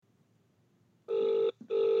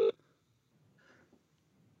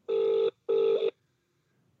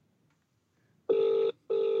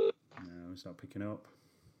It's not picking up.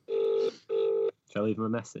 Shall I leave him a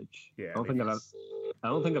message? Yeah. I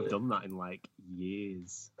don't think I've done that in like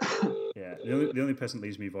years. Yeah. The only person that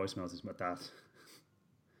leaves me voicemails is my dad.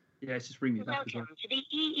 Yeah, it's just ringing back as well. Welcome to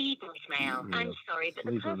the EE voicemail. Yeah. I'm sorry, but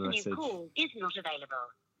the Leave him a person message. you called is not available.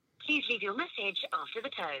 Please leave your message after the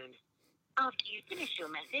tone. After you've finished your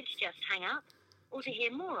message, just hang up. Or to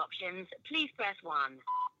hear more options, please press 1.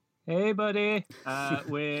 Hey, buddy.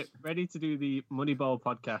 We're ready to do the Moneyball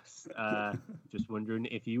podcast. Just wondering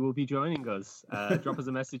if you will be joining us. Drop us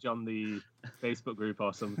a message on the Facebook group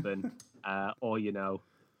or something. Or,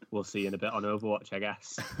 we'll see you in a bit on Overwatch, I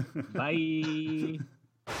guess. Bye.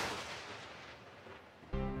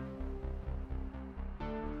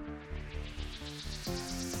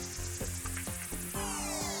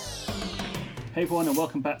 Hey everyone, and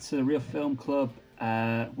welcome back to the Real Film Club.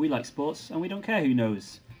 We like sports, and we don't care who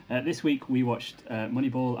knows. This week we watched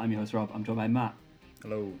Moneyball. I'm your host Rob. I'm joined by Matt,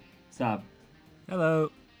 Hello. Sab,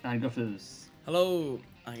 Hello. and Guffers. Hello.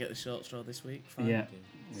 I get the short straw this week. Fine. Yeah.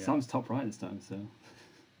 Sam's top right this time. So,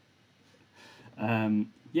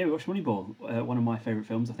 we watched Moneyball. One of my favourite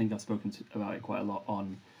films. I think I've spoken about it quite a lot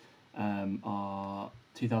on our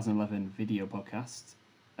 2011 video podcast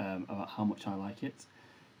about how much I like it.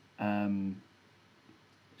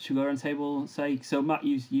 Should we go around the table and say, so Matt,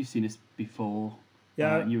 you've seen this before.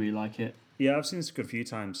 Yeah. You really like it. Yeah, I've seen this a good few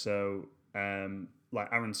times. So, like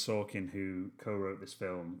Aaron Sorkin, who co-wrote this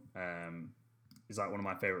film, is like one of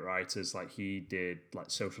my favorite writers. Like he did like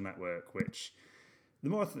Social Network, which the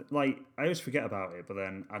more I always forget about it, but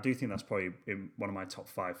then I do think that's probably in one of my top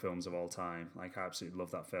 5 films of all time. Like I absolutely love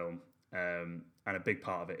that film, and a big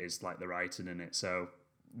part of it is like the writing in it. So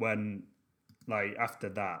when after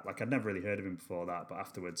that, I'd never really heard of him before that, but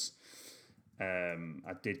afterwards, I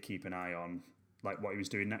did keep an eye on like what he was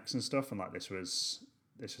doing next and stuff, and like this was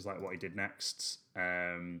like what he did next,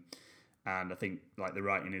 and I think like the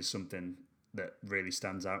writing is something that really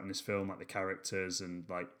stands out in this film, like the characters and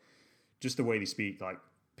like just the way they speak. Like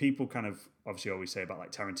people kind of obviously always say about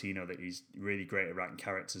like Tarantino that he's really great at writing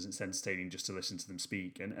characters and it's entertaining just to listen to them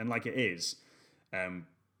speak, and like it is,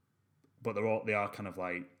 but they are kind of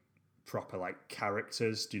like proper like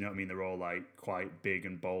characters. Do you know what I mean? They're all like quite big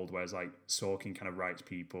and bold, whereas like Sorkin kind of writes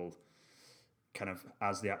people kind of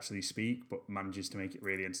as they actually speak, but manages to make it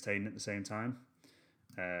really entertaining at the same time,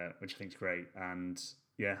 which I think is great. And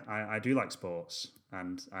yeah, I do like sports,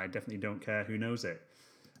 and I definitely don't care who knows it.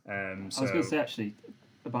 I was going to say actually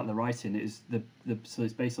about the writing. It is so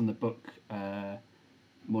it's based on the book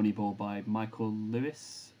Moneyball by Michael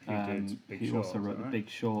Lewis, who also wrote The Big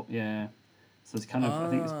Short. Yeah, so it's kind of I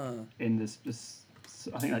think it's in this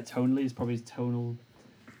I think like tonally is probably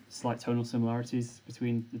slight tonal similarities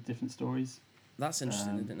between the different stories. That's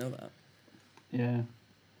interesting. I didn't know that.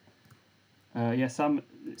 Yeah. Sam,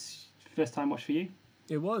 it's first time watch for you?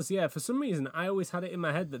 It was, yeah. For some reason, I always had it in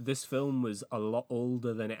my head that this film was a lot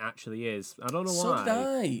older than it actually is. I don't know why. So did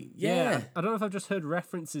I. Yeah. I don't know if I've just heard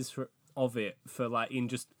references of it for like in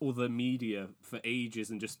just other media for ages,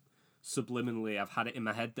 and just subliminally I've had it in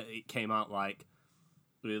my head that it came out like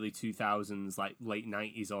early 2000s, like late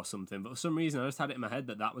 90s or something. But for some reason, I just had it in my head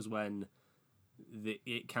that was when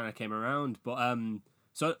it kind of came around. But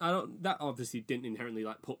so that obviously didn't inherently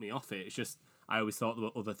like put me off it. It's just I always thought there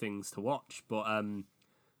were other things to watch. But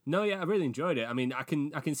no, yeah, I really enjoyed it. I mean, I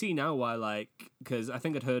can see now why, like, because I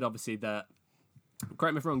think I'd heard obviously that.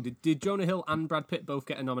 Correct me if I'm wrong. Did Jonah Hill and Brad Pitt both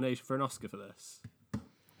get a nomination for an Oscar for this?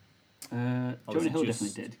 Jonah Hill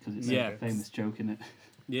definitely did, because it's a famous joke in it.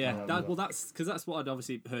 Yeah, that's what I'd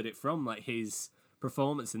obviously heard it from, like his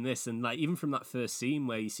performance in this, and like even from that first scene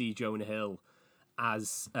where you see Jonah Hill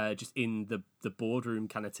as just in the boardroom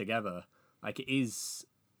kind of together, like it's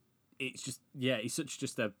just he's such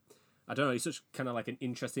just a, I don't know, he's such kind of like an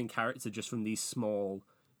interesting character just from these small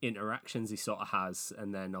interactions he sort of has,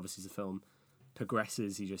 and then obviously as the film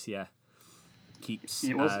progresses, he just keeps.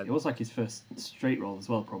 It was like his first straight role as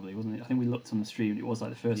well, probably, wasn't it? I think we looked on the stream. It was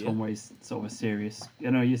like the first one where he's sort of a serious. He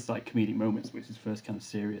has like comedic moments, but it's his first kind of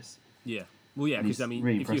serious. Yeah, well, yeah, because I mean,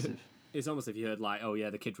 really impressive. It's almost if you heard like, oh yeah,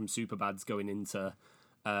 the kid from Superbad's going into,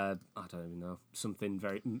 I don't even know, something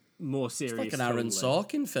very more serious. It's like an Aaron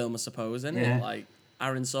Sorkin film, I suppose, isn't it? Like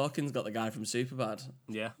Aaron Sorkin's got the guy from Superbad.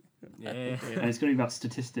 Yeah. And it's going to be about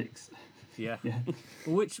statistics. Yeah.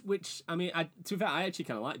 Which I mean, to be fair, I actually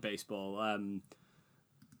kind of like baseball.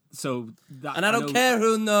 So that, and I don't care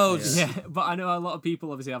who knows. Yeah, but I know a lot of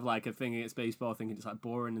people obviously have like a thing against baseball, thinking it's like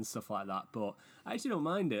boring and stuff like that. But I actually don't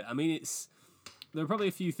mind it. I mean, there are probably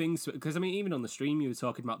a few things because I mean, even on the stream, you were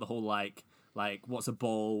talking about the whole like what's a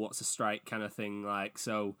ball, what's a strike kind of thing. Like,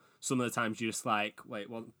 so some of the times you're just like, wait,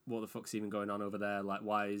 what the fuck's even going on over there? Like,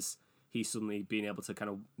 why is he's suddenly being able to kind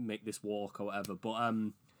of make this walk or whatever. But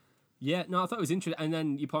yeah, no, I thought it was interesting. And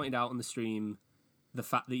then you pointed out on the stream the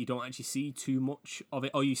fact that you don't actually see too much of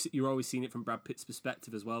it, or you're always seeing it from Brad Pitt's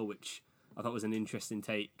perspective as well, which I thought was an interesting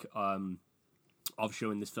take of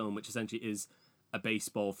showing this film, which essentially is a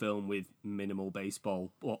baseball film with minimal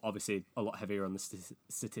baseball, but obviously a lot heavier on the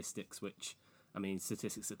statistics, which, I mean,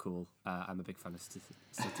 statistics are cool. I'm a big fan of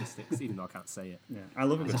statistics, even though I can't say it. Yeah, I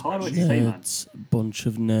love a good nerds, bunch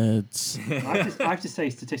of nerds. I have to say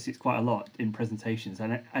statistics quite a lot in presentations,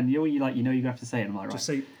 and you know, you're gonna have to say it. And I'm like,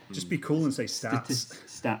 right, just be cool and say stats.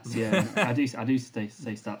 Stats, yeah. I do say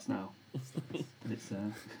stats now. It's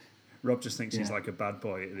Rob just thinks he's like a bad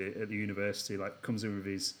boy at the university. Like, comes in with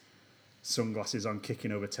his sunglasses on,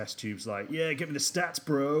 kicking over test tubes, like, yeah, give me the stats,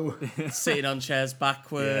 bro. Sitting on chairs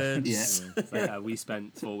backwards. Yeah. We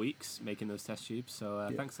spent 4 weeks making those test tubes, so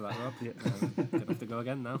thanks for that, Rob. Gonna have to go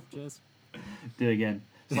again now. Cheers. Do it again.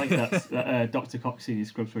 It's like that Dr. Cox in his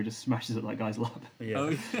Scrubs where he just smashes up that guy's lap. Yeah. Oh,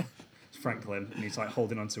 yeah. Franklin, and he's like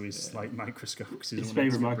holding onto his like microscope. His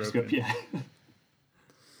favourite microscope, yeah.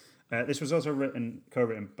 This was also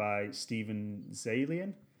co-written by Steven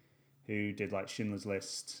Zaillian, who did like Schindler's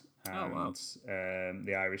List and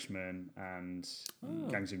The Irishman and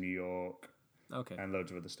Gangs of New York, and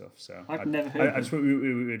loads of other stuff. So I've never heard.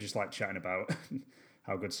 We were just like chatting about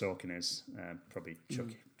how good Sorkin is. Probably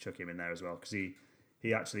chuck him in there as well, because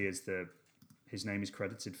he actually is his name is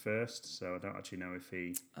credited first. So I don't actually know if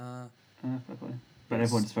he. But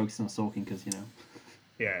everyone's focusing on Sorkin because you know.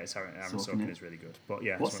 Yeah, it's Aaron Sorkin is really good. But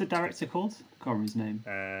yeah, what's the director called? I can't remember his name.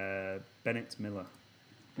 Bennett Miller.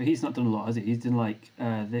 But he's not done a lot, has he? He's done like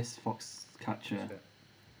this Foxcatcher.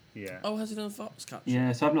 Yeah. Oh, has he done Foxcatcher?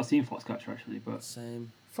 Yeah, so I've not seen Foxcatcher actually, but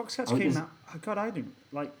same. Foxcatcher came out. Oh God, I didn't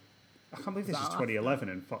like. I can't believe this is 2011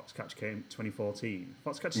 and Foxcatcher came 2014.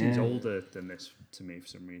 Foxcatcher seems older than this to me for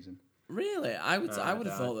some reason. Really? I would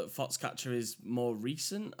have thought that Foxcatcher is more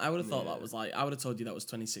recent. I would have thought that was like, I would have told you that was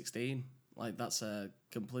 2016. Like, that's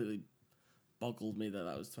completely boggled me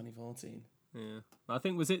that was 2014. Yeah. I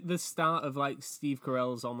think, was it the start of like Steve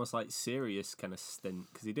Carell's almost like serious kind of stint?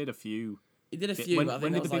 Because he did a few. He did a few, but I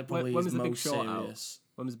think that was like probably his most serious.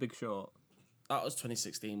 When was Big Short? That was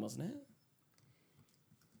 2016, wasn't it?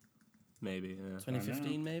 Maybe, yeah.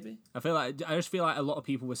 2015, maybe? I just feel like a lot of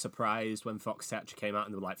people were surprised when Foxcatcher came out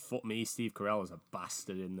and they were like, fuck me, Steve Carell is a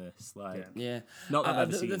bastard in this. Like, yeah. Not that I've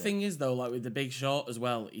ever seen the thing is, though, like with The Big Short as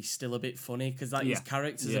well, he's still a bit funny because like his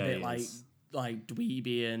character's a bit like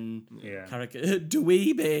dweeby and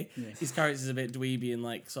dweeby. Yeah. His character's a bit dweeby and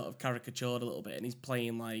like sort of caricatured a little bit, and he's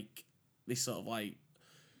playing like this sort of like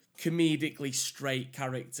comedically straight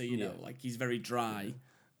character, you know, like he's very dry. Yeah.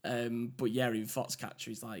 But yeah, in Foxcatcher,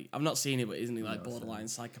 he's like, I've not seen it, but isn't he like borderline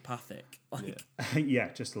psychopathic? Like,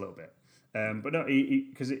 yeah, just a little bit. But no,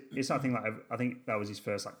 because it's that thing. Like, I think that was his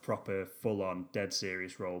first like proper, full-on, dead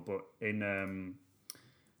serious role. But in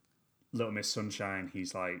Little Miss Sunshine,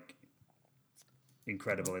 he's like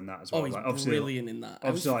incredible in that as well. Oh, he's like, brilliant in that.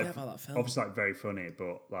 Obviously, like very funny,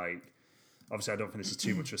 but like obviously, I don't think this is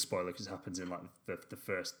too much of a spoiler because it happens in like the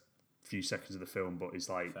first few seconds of the film. But he's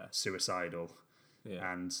like suicidal.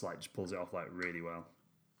 Yeah. And like just pulls it off like really well.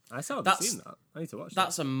 I still haven't seen that. I need to watch that.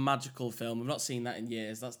 That's a magical film. I've not seen that in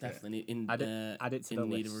years. That's definitely in need of a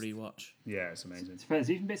rewatch. Yeah, it's amazing. It's fair.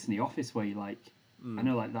 There's even bits in The Office where you like, I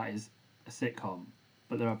know like that is a sitcom,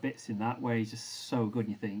 but there are bits in that where he's just so good. And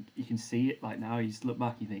you think you can see it like now. You just look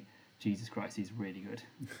back and you think, Jesus Christ, he's really good.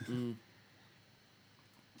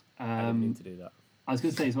 I didn't mean to do that. I was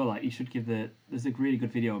going to say as well, like you should give there's a really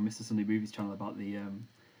good video on Mr. Sunday Movies channel about the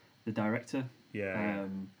director. Yeah.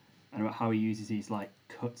 And about how he uses these like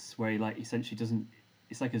cuts where he like essentially doesn't.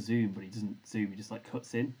 It's like a zoom, but he doesn't zoom. He just like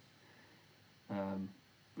cuts in,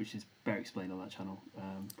 which is better explained on that channel,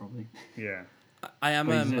 probably. Yeah. I am.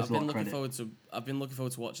 I've been looking forward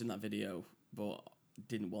to watching that video, but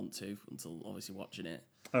didn't want to until obviously watching it.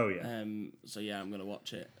 Oh yeah. So yeah, I'm gonna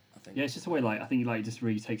watch it. I think. Yeah, it's just a way like I think he like just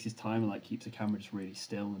really takes his time and like keeps the camera just really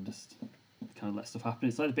still and just kind of lets stuff happen.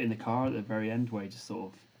 It's like a bit in the car at the very end where he just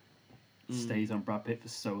sort of stays on Brad Pitt for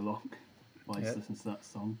so long while he listens to that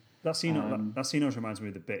song. That scene also reminds me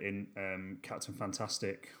of the bit in Captain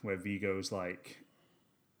Fantastic where Vigo's like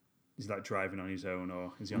he's like driving on his own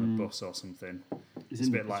or is he on a bus or something. It's a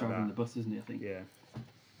bit like driving the bus, isn't he? I think. Yeah.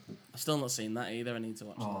 I've still not seen that either. I need to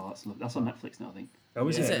watch that. That's on Netflix now, I think. Oh,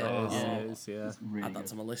 is it? It is, yeah. Really add that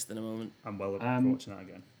to my list in a moment. I'm well up for watching that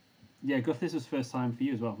again. Yeah, Guth, this was first time for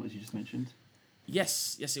you as well, as you just mentioned.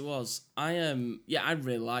 Yes, it was. I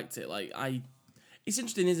really liked it. Like it's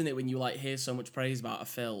interesting, isn't it, when you like hear so much praise about a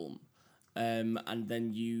film, and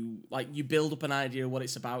then you build up an idea of what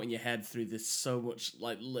it's about in your head through this so much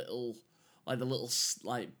the little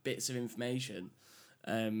bits of information,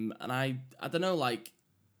 and I don't know, like,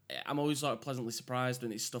 I'm always sort of pleasantly surprised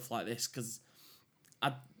when it's stuff like this, because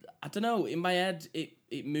I don't know, in my head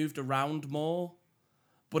it moved around more,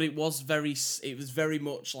 but it was very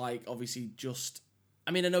much like, obviously, just,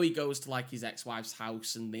 I mean, I know he goes to like his ex-wife's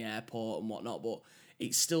house and the airport and whatnot, but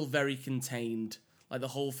it's still very contained. Like, the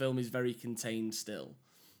whole film is very contained still.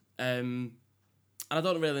 And I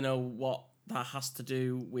don't really know what that has to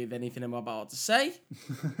do with anything I'm about to say.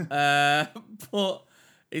 But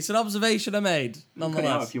it's an observation I made, nonetheless. Cut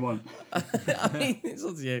it out if you want. I mean, it's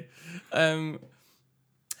up to you.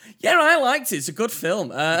 Yeah, I liked it. It's a good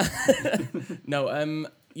film. I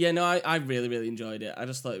really, really enjoyed it. I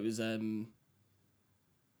just thought it was...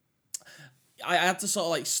 I had to sort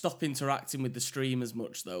of like stop interacting with the stream as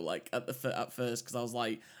much though, like at first, because I was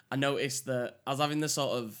like, I noticed that I was having this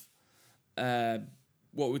sort of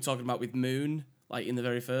what we were talking about with Moon, like in the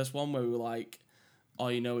very first one, where we were like, oh,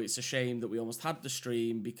 it's a shame that we almost had the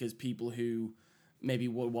stream because people who maybe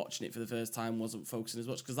were watching it for the first time wasn't focusing as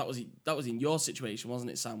much, because that was in your situation,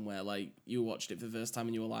 wasn't it, Sam, where like you watched it for the first time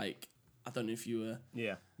and you were like, I don't know if you were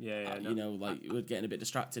you were getting a bit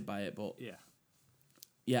distracted by it, but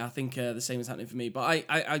yeah, I think the same is happening for me. But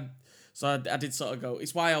I did sort of go...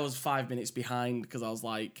 It's why I was 5 minutes behind, because I was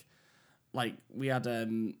like we had...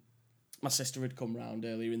 my sister had come round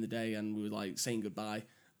earlier in the day and we were like saying goodbye.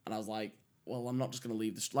 And I was like, well, I'm not just going to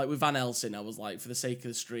leave this... Like with Van Helsing, I was like, for the sake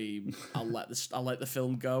of the stream, I'll let the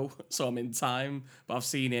film go so I'm in time. But I've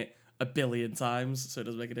seen it a billion times, so it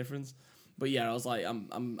doesn't make a difference. But yeah, I was like,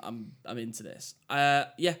 I'm into this.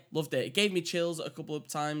 Yeah, loved it. It gave me chills a couple of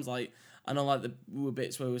times, like... I know, like, there were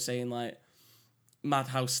bits where we were saying, like, mad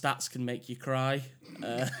how stats can make you cry.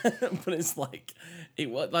 But it's like,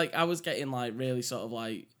 I was getting, like, really sort of,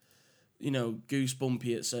 like,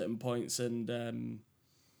 goosebumpy at certain points. And,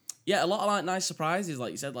 yeah, a lot of, like, nice surprises,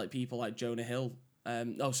 like you said, like, people like Jonah Hill.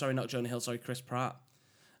 Not Jonah Hill, Chris Pratt.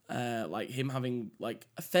 Like, him having, like,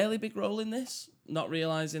 a fairly big role in this, not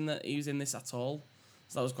realising that he was in this at all.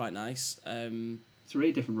 So that was quite nice. It's a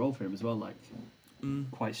really different role for him as well, like...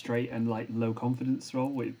 quite straight and like low confidence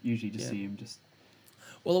role. We usually just see him just.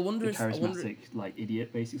 Well, I wonder if charismatic like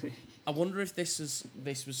idiot basically. I wonder if this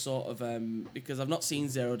was sort of because I've not seen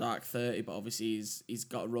Zero Dark 30, but obviously he's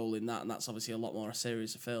got a role in that, and that's obviously a lot more a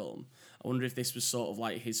serious film. I wonder if this was sort of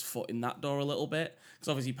like his foot in that door a little bit, because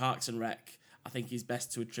obviously Parks and Rec, I think is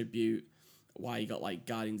best to attribute why he got like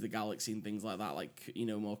Guardians of the Galaxy and things like that, like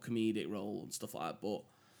more comedic role and stuff like that, but.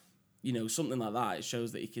 Something like that, it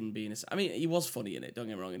shows that he can be in a... I mean, he was funny in it, don't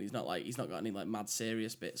get me wrong, and he's not got any, like, mad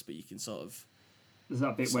serious bits, but you can sort of... There's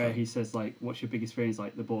that bit where he says, like, what's your biggest fear? He's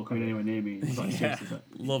like, the ball coming anywhere near me. He's like,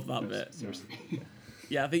 love that bit. Seriously.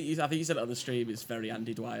 Yeah, I think you said it on the stream, it's very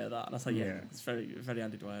Andy Dwyer, that, and I was like, yeah, it's very, very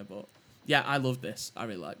Andy Dwyer, but... Yeah, I loved this. I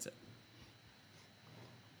really liked it.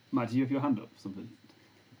 Matt, did you have your hand up for something?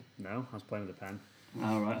 No, I was playing with a pen.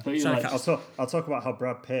 All right, I thought you were like... I'll talk about how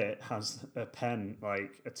Brad Pitt has a pen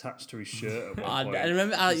like attached to his shirt at one point. I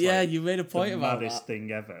remember. You made a point about that. The maddest thing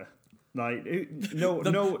ever. Like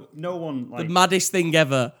no one. Like, the maddest thing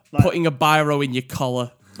ever. Like, putting a biro in your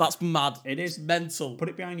collar. That's mad. It is mental. Put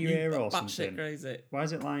it behind your ear or something. Shit crazy. Why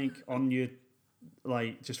is it like on your,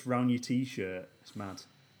 like just round your t-shirt? It's mad.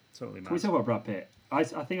 Totally mad. Can we talk about Brad Pitt? I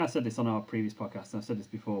think I said this on our previous podcast, and I've said this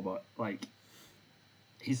before, but like,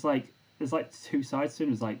 he's like. There's like two sides to him.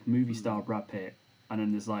 There's like movie star Brad Pitt, and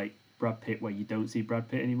then there's like Brad Pitt where you don't see Brad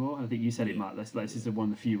Pitt anymore. I think you said it, Matt. This is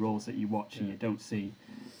one of the few roles that you watch and you don't see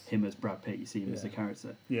him as Brad Pitt. You see him as the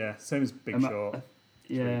character. Yeah, same as Big Short.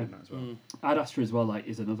 Yeah, as well. Ad Astra as well. Like,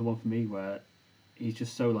 is another one for me where he's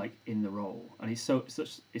just so like in the role, and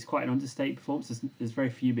it's quite an understated performance. There's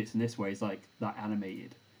very few bits in this where he's like that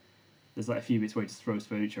animated. There's like a few bits where he just throws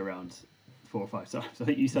furniture around 4 or 5 times. I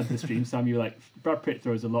think you said in the stream, Sam, you were like, Brad Pitt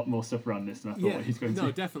throws a lot more stuff around this than I thought he's going to.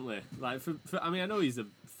 No, definitely. Like, I mean, I know he's a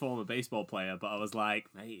former baseball player, but I was like,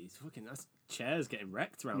 mate, that's chairs getting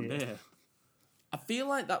wrecked around here. I feel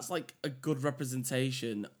like that's like a good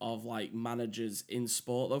representation of like managers in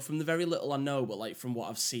sport, though. From the very little I know, but like from what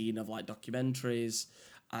I've seen of like documentaries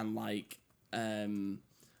and like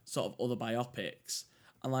sort of other biopics,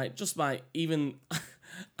 and like just like even.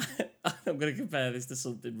 I'm going to compare this to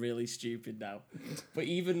something really stupid now. But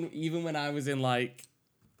even when I was in, like,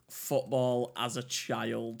 football as a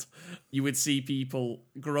child, you would see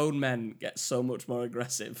grown men, get so much more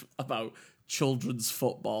aggressive about children's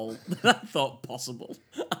football than I thought possible.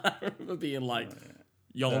 I remember being like,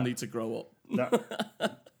 y'all need to grow up.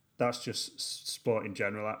 that's just sport in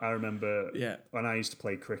general. I remember when I used to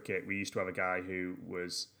play cricket, we used to have a guy who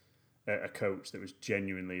was a coach that was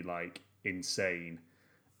genuinely like insane.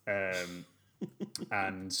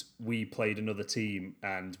 And we played another team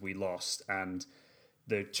and we lost, and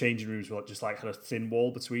the changing rooms were just like had a thin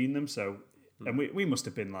wall between them. So, and we must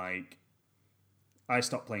have been like, I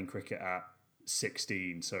stopped playing cricket at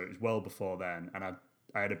 16, so it was well before then, and I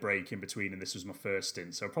had a break in between, and this was my first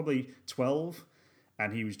stint, so probably 12,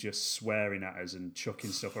 and he was just swearing at us and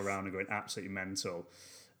chucking stuff around and going absolutely mental,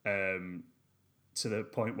 to the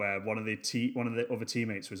point where one of the other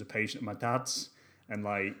teammates was a patient of my dad's, and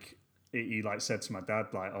like he like said to my dad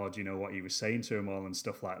like, "Oh, do you know what he was saying to him all?" and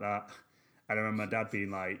stuff like that. And I remember my dad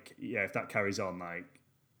being like, "Yeah, if that carries on, like,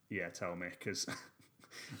 yeah, tell me, because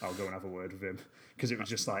I'll go and have a word with him," because it was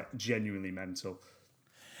just like genuinely mental.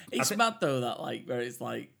 It's mad though that like where it's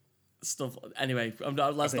like stuff. Anyway,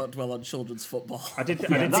 let's not dwell on children's football. I did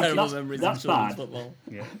terrible memories of children's football.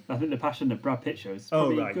 Yeah, I think the passion that Brad Pitt shows.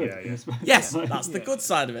 Oh right, good. Yeah. Yes, that's the good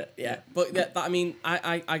side of it. Yeah, but I mean,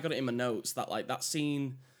 I got it in my notes that like that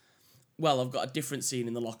scene. Well, I've got a different scene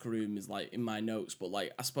in the locker room is like in my notes, but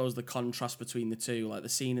like I suppose the contrast between the two, like the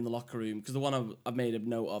scene in the locker room, because the one I've made a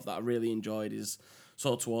note of that I really enjoyed is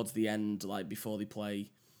sort of towards the end, like before they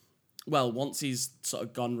play. Well, once he's sort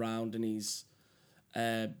of gone round and he's,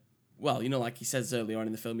 well, you know, like he says earlier on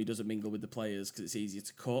in the film, he doesn't mingle with the players because it's easier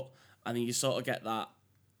to cut, and then you sort of get that,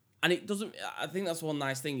 and it doesn't. I think that's one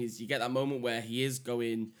nice thing is you get that moment where he is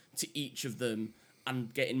going to each of them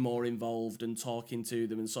and getting more involved and talking to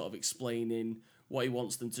them and sort of explaining what he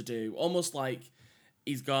wants them to do. Almost like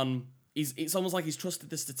he's gone... It's almost like he's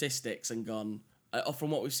trusted the statistics and gone...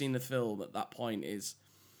 from what we've seen in the film at that point is...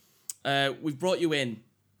 we've brought you in.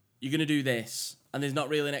 You're going to do this. And there's not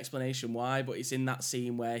really an explanation why, but it's in that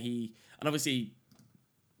scene where he... And obviously,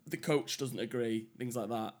 the coach doesn't agree. Things like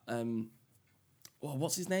that. Well,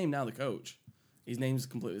 what's his name now, the coach? His name's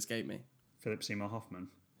completely escaped me. Philip Seymour Hoffman.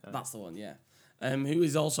 That's the one, yeah. Who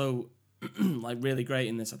is also like really great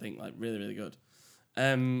in this, I think, like really, really good.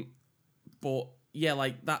 But yeah,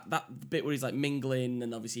 like that bit where he's like mingling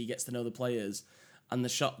and obviously he gets to know the players, and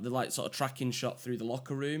the like sort of tracking shot through the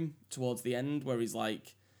locker room towards the end where he's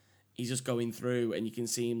just going through and you can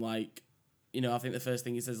see him like, you know, I think the first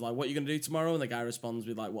thing he says is like, "What are you going to do tomorrow?" And the guy responds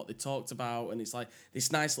with like what they talked about, and it's like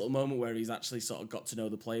this nice little moment where he's actually sort of got to know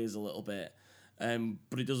the players a little bit.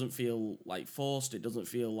 But it doesn't feel like forced. It doesn't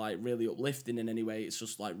feel like really uplifting in any way. It's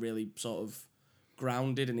just like really sort of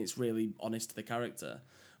grounded and it's really honest to the character.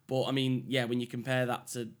 But I mean, yeah, when you compare that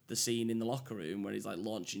to the scene in the locker room where he's like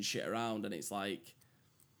launching shit around and it's like,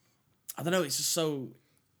 I don't know, it's just so,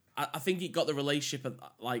 I think it got the relationship of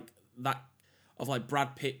like that of like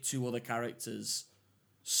Brad Pitt to other characters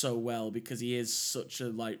so well because he is such a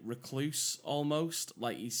like recluse almost,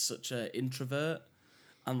 like he's such an introvert.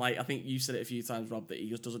 And, like, I think you said it a few times, Rob, that he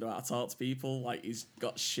just doesn't know how to talk to people. Like, he's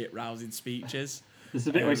got shit-rousing speeches. There's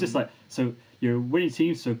a bit where it's just like, so you're a winning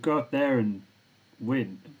team, so go out there and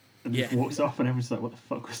win. And just walks off, and everyone's like, what the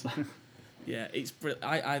fuck was that? Yeah, it's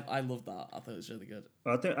I love that. I thought it was really good.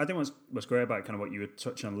 I think what's great about kind of what you were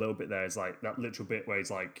touching on a little bit there is, like, that literal bit where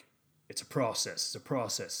he's like, it's a process.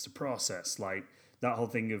 Like, that whole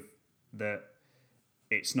thing of that...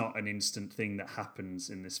 It's not an instant thing that happens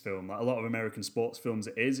in this film. Like a lot of American sports films,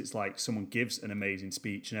 it's like someone gives an amazing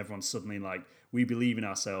speech and everyone's suddenly like, we believe in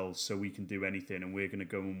ourselves so we can do anything and we're going to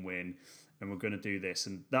go and win and we're going to do this.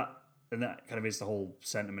 And that kind of is the whole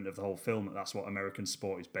sentiment of the whole film, that's what American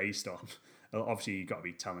sport is based on. Obviously, you've got to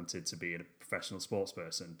be talented to be a professional sports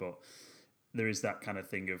person, but there is that kind of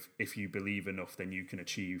thing of if you believe enough, then you can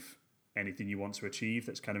achieve anything you want to achieve.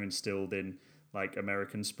 That's kind of instilled in like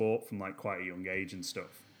American sport from like quite a young age and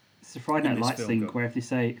stuff. It's a Friday Night Lights thing where if they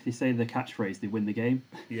say the catchphrase, they win the game.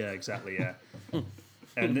 Yeah, exactly. Yeah,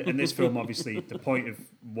 and this film, obviously, the point of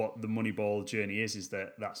what the Moneyball journey is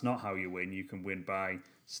that that's not how you win. You can win by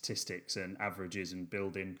statistics and averages and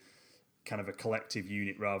building kind of a collective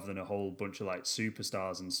unit rather than a whole bunch of like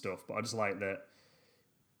superstars and stuff. But I just like that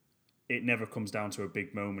it never comes down to a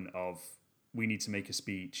big moment of we need to make a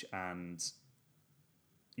speech and,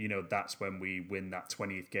 you know, that's when we win that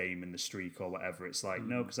 20th game in the streak or whatever. It's like,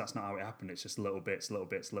 no, because that's not how it happened. It's just little bits.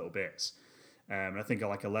 And I think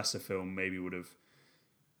like a lesser film maybe would have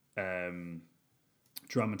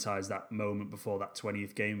dramatised that moment before that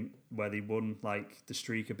 20th game where they won like the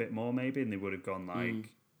streak a bit more maybe, and they would have gone like,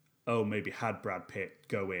 oh, maybe had Brad Pitt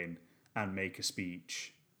go in and make a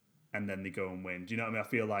speech and then they go and win. Do you know what I mean? I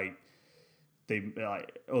feel like they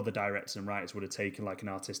like other directors and writers would have taken like an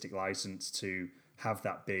artistic license to have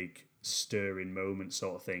that big stirring moment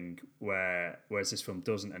sort of thing whereas this film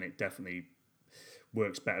doesn't, and it definitely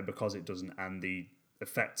works better because it doesn't, and the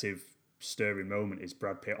effective stirring moment is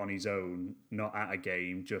Brad Pitt on his own, not at a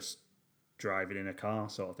game, just driving in a car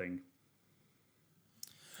sort of thing.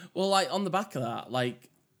 Well, like, on the back of that, like,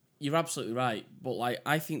 you're absolutely right, but, like,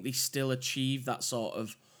 I think they still achieve that sort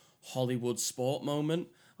of Hollywood sport moment,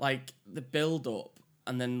 like, the build-up,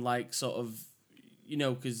 and then, like, sort of, you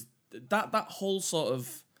know, because that whole sort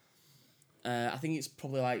of, I think it's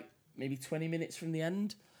probably, like, maybe 20 minutes from the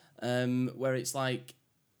end, where it's, like,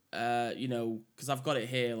 you know, because I've got it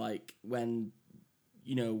here, like, when,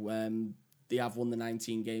 you know, they have won the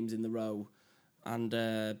 19 games in the row,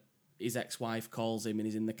 and his ex-wife calls him and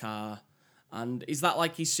he's in the car. And is that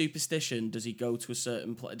like his superstition? Does he go to a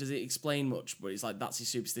certain place? Does it explain much? But it's like that's his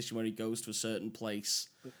superstition where he goes to a certain place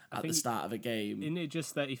at the start of a game. Isn't it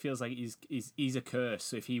just that he feels like he's a curse?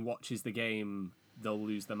 So if he watches the game, they'll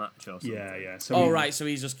lose the match or something. Yeah. So so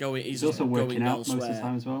he's just going. He's also just working going out elsewhere. most of the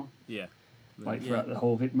time as well. Yeah. Like throughout the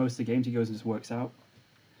whole most of the games, he goes and just works out.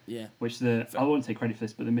 Yeah. Which I won't take credit for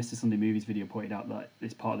this, but the Mr. Sunday Movies video pointed out that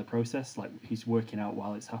it's part of the process. Like he's working out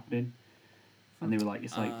while it's happening. And they were like,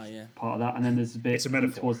 it's like part of that. And then there's a bit. It's a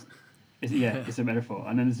metaphor. It's a metaphor.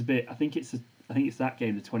 And then there's a bit. I think it's that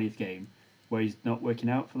game, the 20th game, where he's not working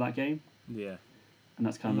out for that game. Yeah. And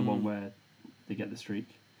that's kind of the one where they get the streak.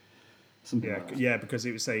 Something like that. Yeah, because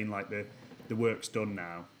it was saying like the work's done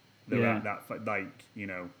now. They're at that, like, you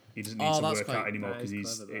know, he doesn't need to work out anymore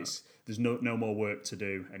because there's no more work to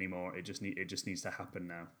do anymore. It just needs to happen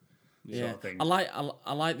now. Yeah, sort of thing.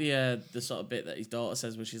 I like the sort of bit that his daughter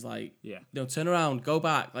says, where she's like, no, turn around, go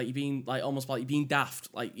back, like you're being like almost like you're being daft,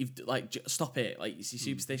 like you've like stop it, like it's your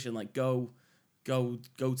superstition, like go to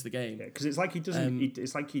the game. Yeah, because it's like he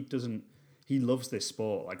doesn't. He loves this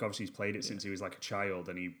sport. Like obviously he's played it since he was like a child,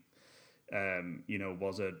 and he, you know,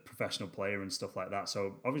 was a professional player and stuff like that.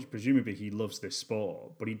 So obviously, presumably, he loves this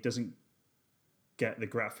sport, but he doesn't get the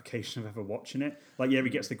gratification of ever watching it. Like, he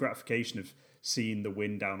gets the gratification of seeing the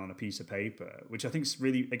win down on a piece of paper, which I think is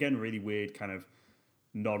really weird kind of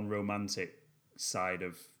non-romantic side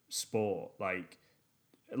of sport. Like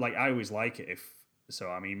I always like it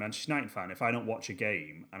I mean, Manchester United fan, if I don't watch a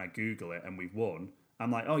game and I Google it and we've won,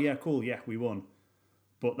 I'm like, oh yeah, cool, yeah, we won.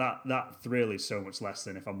 But that thrill is so much less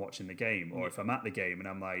than if I'm watching the game or if I'm at the game and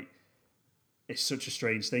I'm like, it's such a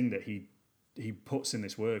strange thing that he puts in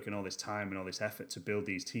this work and all this time and all this effort to build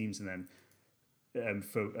these teams, and then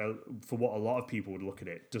for what a lot of people would look at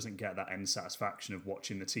it, doesn't get that end satisfaction of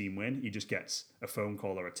watching the team win. He just gets a phone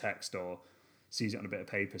call or a text or sees it on a bit of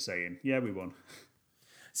paper saying, yeah, we won.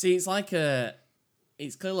 See, it's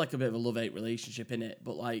clearly like a bit of a love-hate relationship in it,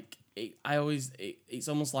 but like it's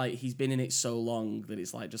almost like he's been in it so long that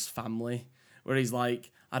it's like just family, where he's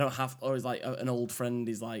like, I don't have, or he's like an old friend,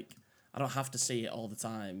 he's like, I don't have to see it all the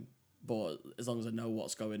time, but as long as I know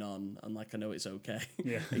what's going on and like I know it's okay.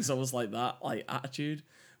 Yeah. It's almost like that, like attitude.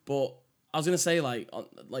 But I was gonna say, like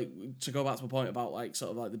to go back to my point about like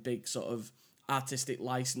sort of like the big sort of artistic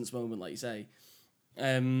license moment, like you say,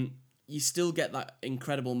 you still get that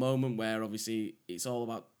incredible moment where obviously it's all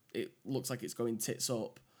about, it looks like it's going tits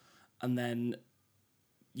up, and then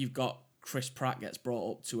you've got Chris Pratt gets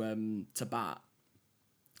brought up to bat,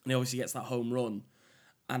 and he obviously gets that home run.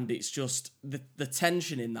 And it's just the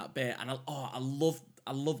tension in that bit, and I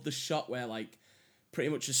love the shot where like pretty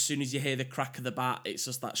much as soon as you hear the crack of the bat, it's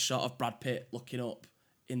just that shot of Brad Pitt looking up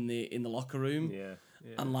in the locker room,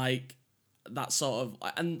 and like that sort of,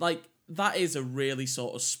 and like that is a really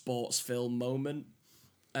sort of sports film moment.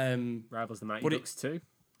 Rivals the Mighty Ducks too.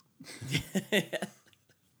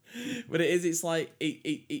 But it's like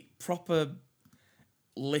it proper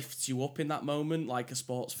lifts you up in that moment like a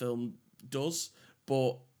sports film does.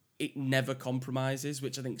 But it never compromises,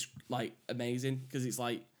 which I think is like amazing, because it's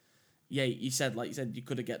like, yeah, you said you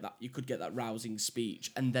could get that rousing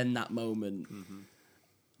speech and then that moment,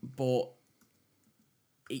 but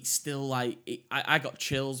it's still like I got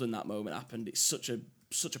chills when that moment happened. It's such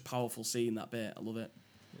a powerful scene, that bit. I love it.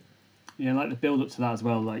 Yeah, like the build up to that as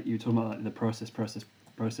well. Like you were talking about like the process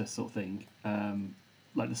sort of thing.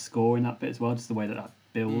 Like the score in that bit as well, just the way that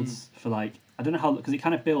builds for like, I don't know how, because it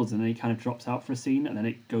kind of builds and then it kind of drops out for a scene and then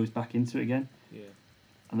it goes back into it again. Yeah.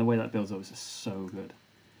 And the way that builds up is just so good.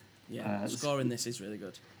 Yeah, the score in this is really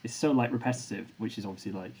good. It's so like repetitive, which is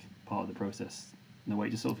obviously like part of the process. And the way it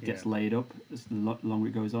just sort of gets laid up as the longer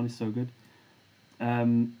it goes on is so good. I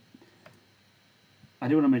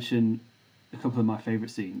do want to mention a couple of my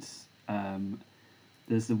favourite scenes.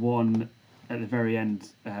 There's the one at the very end,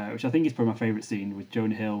 which I think is probably my favourite scene with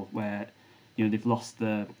Jonah Hill, where they've lost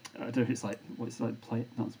the. I don't know if it's like what's like play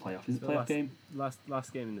not the playoff. Is it playoff game?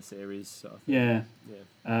 Last game in the series, sort of thing. Yeah.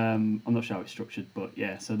 I'm not sure how it's structured, but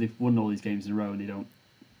yeah. So they've won all these games in a row, and they don't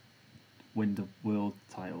win the world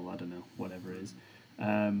title. I don't know, whatever it is.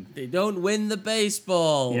 They don't win the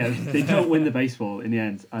baseball. Yeah, they don't win the baseball in the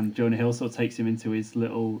end. And Jonah Hill sort of takes him into his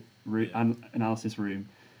little analysis room,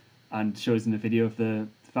 and shows him the video of the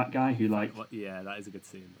fat guy who that is a good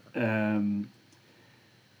scene.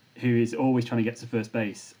 Who is always trying to get to first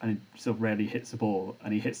base and sort of rarely hits the ball,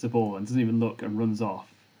 and he hits the ball and doesn't even look and runs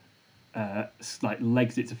off, like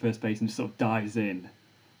legs it to first base and just sort of dives in,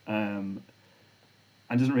 and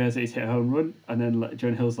doesn't realise that he's hit a home run. And then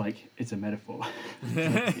Jonah Hill's like, "It's a metaphor."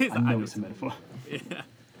 I know it's a metaphor. Yeah.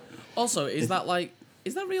 Also, is that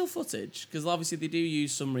real footage? Because obviously they do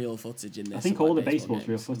use some real footage in this. I think all the baseball's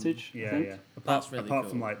real footage. Yeah. Apart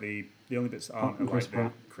from like the only bits that aren't like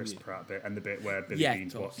the Chris Pratt bit and the bit where Billy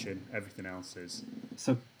Bean's watching. Everything else is.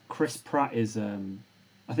 So Chris Pratt is,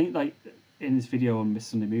 I think like in this video on Miss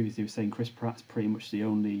Sunday Movies, he was saying Chris Pratt's pretty much the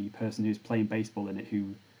only person who's playing baseball in it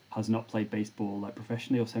who has not played baseball like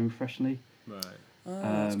professionally or semi-professionally. Right.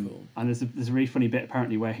 That's cool. And there's a really funny bit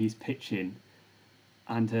apparently where he's pitching.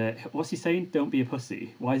 And what's he saying? Don't be a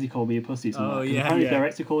pussy. Why has he called me a pussy? Apparently the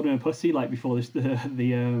director called him a pussy like before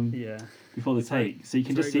before the take. So you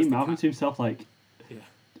can just see him mouthing to himself like,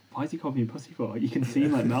 why is he calling me a pussy for? You can see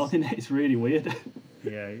him like mouthing it. It's really weird.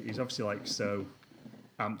 Yeah, he's obviously like so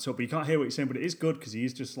amped up, but you can't hear what he's saying. But it is good because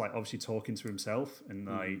he's just like obviously talking to himself, and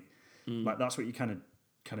like that's what you kind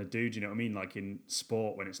of do. Do you know what I mean? Like in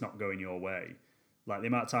sport when it's not going your way, like the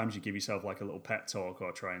amount of times you give yourself like a little pep talk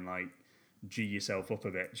or try and like G yourself up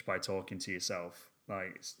a bit just by talking to yourself.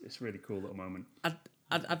 Like it's a really cool little moment.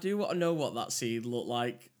 I do want to know what that scene looked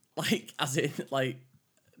like. Like as in like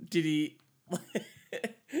did he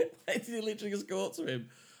did he literally just go up to him,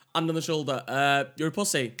 hand on the shoulder, you're a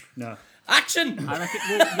pussy. No. Action!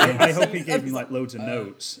 I hope he gave him like loads of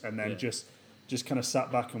notes and then just kind of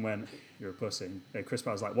sat back and went, "You're a pussy." And Chris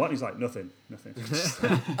Pratt was like, "What?" And he's like, "Nothing."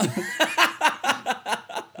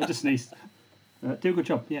 I just sneezed. Do a good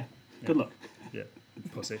job. Yeah. Good luck. Yeah.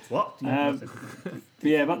 Pussy. What? But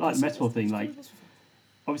yeah, about like the metaphor thing, like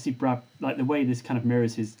obviously Brad, like the way this kind of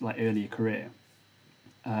mirrors his like earlier career,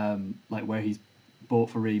 like where he's bought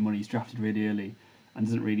for really money, he's drafted really early, and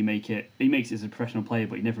doesn't really make it. He makes it as a professional player,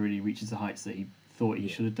 but he never really reaches the heights that he thought he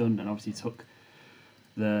should have done. And obviously took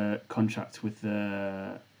the contract with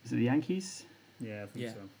the Yankees. Yeah, I think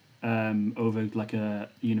so. Over like a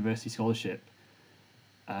university scholarship.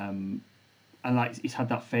 And like he's had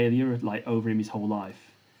that failure like over him his whole life,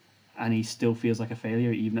 and he still feels like a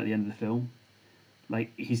failure even at the end of the film.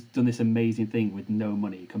 Like he's done this amazing thing with no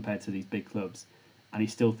money compared to these big clubs, and he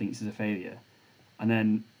still thinks he's a failure. And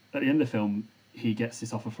then at the end of the film, he gets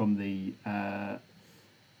this offer from the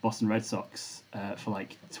Boston Red Sox for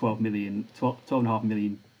like $12.5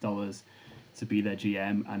 million to be their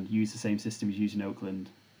GM and use the same system he's used in Oakland,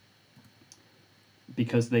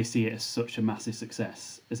 because they see it as such a massive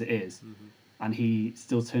success as it is. Mm-hmm. And he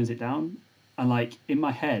still turns it down. And like in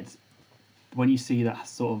my head, when you see that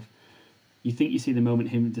sort of, you think you see the moment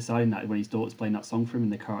him deciding that when his daughter's playing that song for him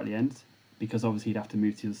in the car at the end, because obviously he'd have to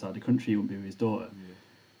move to the other side of the country, he wouldn't be with his daughter. Yeah.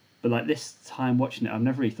 But like this time watching it, I've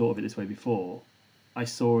never really thought of it this way before. I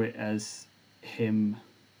saw it as him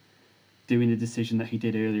doing the decision that he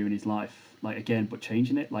did earlier in his life, like again, but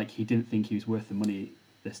changing it. Like he didn't think he was worth the money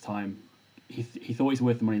this time. He thought he was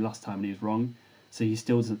worth the money last time and he was wrong. So he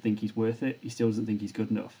still doesn't think he's worth it. He still doesn't think he's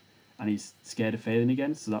good enough. And he's scared of failing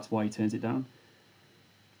again, so that's why he turns it down.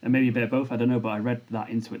 And maybe a bit of both, I don't know, but I read that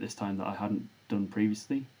into it this time that I hadn't done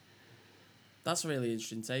previously. That's a really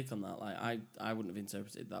interesting take on that. Like I wouldn't have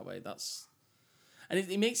interpreted it that way. And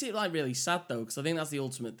it makes it like really sad though, because I think that's the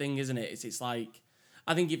ultimate thing, isn't it? It's like,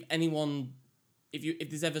 I think if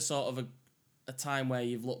there's ever sort of a time where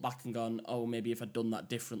you've looked back and gone, oh, maybe if I'd done that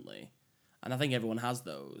differently, and I think everyone has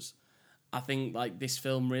those. I think like this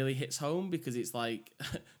film really hits home because it's like,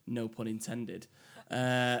 no pun intended,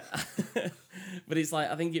 but it's like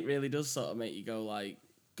I think it really does sort of make you go like,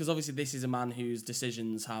 because obviously this is a man whose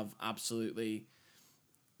decisions have absolutely,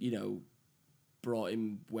 brought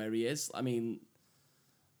him where he is. I mean,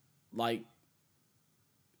 like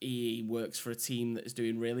he works for a team that is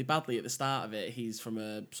doing really badly at the start of it. He's from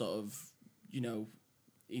a sort of,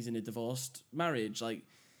 he's in a divorced marriage, like.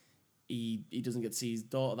 He doesn't get to see his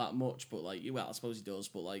daughter that much, but like, well, I suppose he does,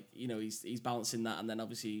 but like, he's balancing that and then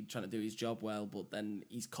obviously trying to do his job well, but then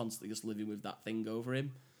he's constantly just living with that thing over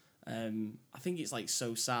him. I think it's like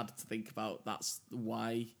so sad to think about that's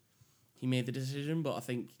why he made the decision, but I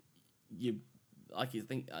think you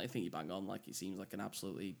bang on, like it seems like an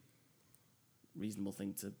absolutely reasonable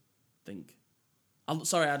thing to think. I'm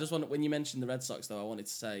sorry, I just want when you mentioned the Red Sox though, I wanted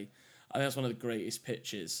to say I think that's one of the greatest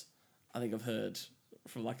pitches I think I've heard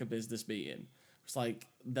from like a business meeting. It's like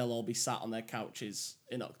they'll all be sat on their couches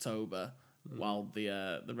in October while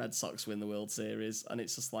the Red Sox win the World Series, and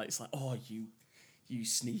it's like oh you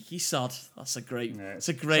sneaky sod. That's a great it's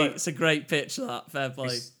a great pitch. That fair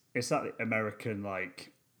play. It's that American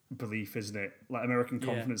like belief, isn't it? Like American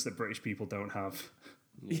confidence that British people don't have.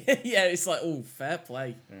 Yeah, it's like oh fair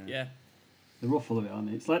play. Yeah. They're all full of it, aren't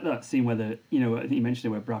they? It's like that scene where I think you mentioned it,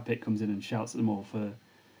 where Brad Pitt comes in and shouts at them all for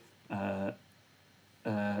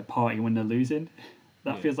party when they're losing.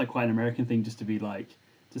 That feels like quite an American thing, just to be like,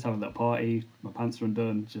 just have a little party, my pants are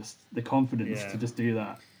undone, just the confidence to just do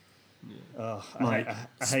that. Oh, like,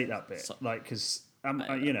 I hate that bit. Like, because I'm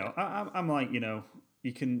like,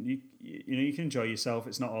 you can enjoy yourself.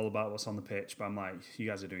 It's not all about what's on the pitch, but I'm like, you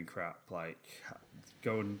guys are doing crap. Like,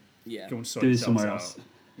 go and sort yourselves out. Else.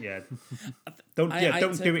 Yeah, don't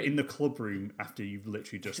do it in the club room after you've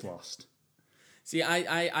literally just lost. See,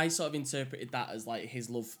 I sort of interpreted that as like his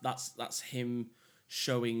love. That's him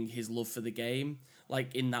showing his love for the game,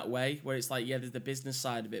 like in that way, where it's like there's the business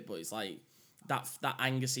side of it, but it's like that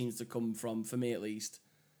anger seems to come from, for me at least,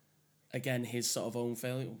 again his sort of own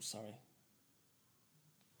failure. Oh, sorry,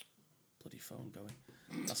 bloody phone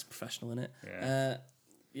going. That's professional, isn't it?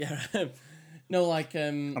 Yeah. No, like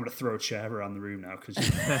I'm gonna throw a chair around the room now because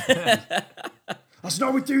that's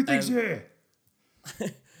not how we do things here.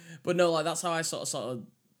 But no, like that's how I sort of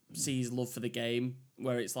see his love for the game,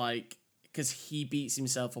 where it's like because he beats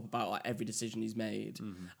himself up about like every decision he's made,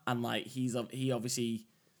 and like he obviously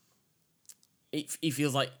he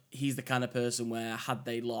feels like he's the kind of person where had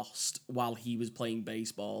they lost while he was playing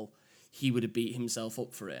baseball, he would have beat himself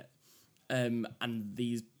up for it, and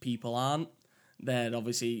these people aren't. Then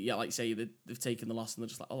obviously, like you say, they've taken the loss and they're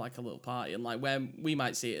just like, like a little party. And like where we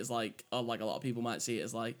might see it as like, like a lot of people might see it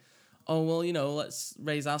as like, oh, well, let's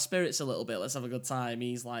raise our spirits a little bit. Let's have a good time.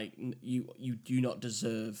 He's like, you do not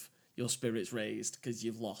deserve your spirits raised because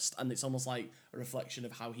you've lost. And it's almost like a reflection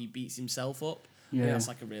of how he beats himself up. Yeah. I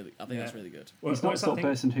think that's really good. Well, he's not the sort of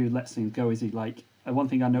person who lets things go, is he? Like, one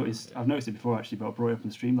thing I've noticed it before actually, but I brought it up on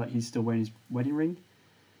the stream, like he's still wearing his wedding ring.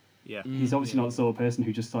 Yeah, he's obviously not the sort of person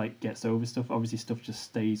who just like gets over stuff. Obviously, stuff just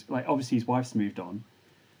stays. Like, obviously, his wife's moved on,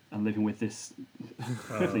 and living with this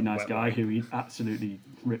perfectly nice guy who he absolutely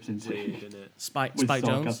rips into. Spike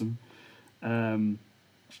Jones. But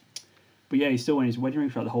yeah, he's still wearing his wedding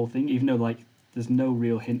ring throughout the whole thing, even though like there's no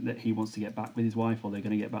real hint that he wants to get back with his wife or they're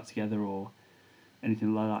going to get back together or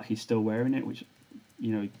anything like that. He's still wearing it, which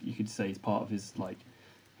you could say is part of his like.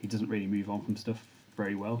 He doesn't really move on from stuff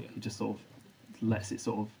very well. Yeah. He just sort of lets it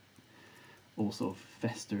all sort of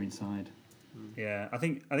fester inside. Yeah, I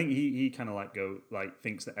think he kind of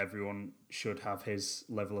thinks that everyone should have his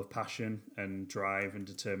level of passion and drive and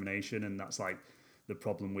determination, and that's like the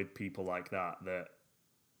problem with people like that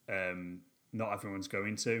not everyone's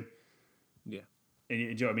going to. Yeah, and do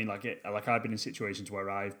you know what I mean? Like I've been in situations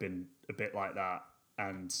where I've been a bit like that,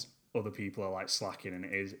 and other people are like slacking, and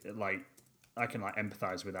it is like I can like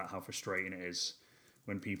empathize with that, how frustrating it is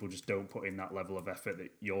when people just don't put in that level of effort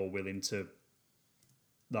that you're willing to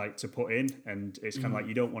put in, and it's kind of like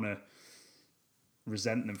you don't want to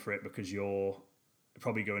resent them for it because you're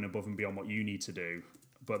probably going above and beyond what you need to do,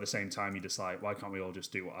 but at the same time you're just like, why can't we all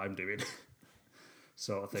just do what I'm doing?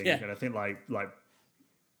 Sort of thing. Yeah. And I think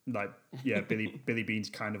Billy Beane's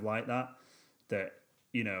kind of like that they're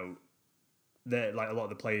like a lot of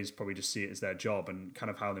the players probably just see it as their job, and kind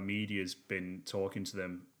of how the media's been talking to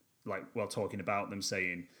them, talking about them,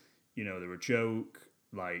 saying they're a joke,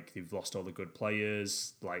 like they've lost all the good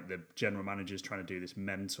players, like the general manager's trying to do this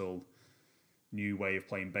mental new way of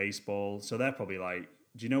playing baseball. So they're probably like,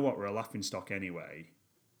 do you know what, we're a laughingstock anyway,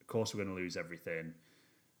 of course we're going to lose everything.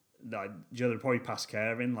 Like, they're probably past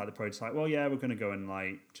caring, like they're probably just like, well, yeah, we're going to go and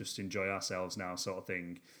like just enjoy ourselves now, sort of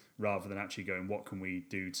thing, rather than actually going, what can we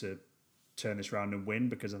do to turn this round and win?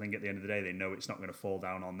 Because I think at the end of the day they know it's not going to fall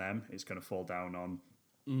down on them, it's going to fall down on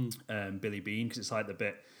Billy Beane, because it's like the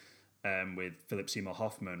bit with Philip Seymour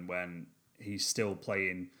Hoffman when he's still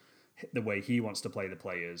playing the way he wants to play the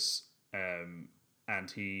players,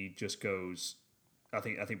 and he just goes, I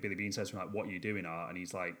think Billy Beane says to him like, what are you doing, Art? And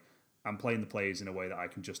he's like, I'm playing the players in a way that I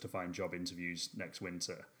can justify in job interviews next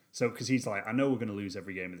winter. So because he's like, I know we're going to lose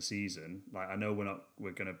every game of the season, like I know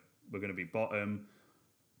we're going to be bottom,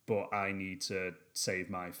 but I need to save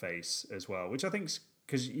my face as well, which I think's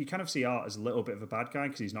because you kind of see Art as a little bit of a bad guy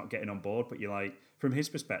because he's not getting on board, but you're like, from his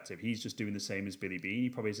perspective, he's just doing the same as Billy Beane. He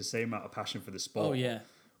probably has the same amount of passion for the sport. Oh yeah,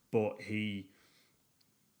 but he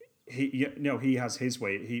he has his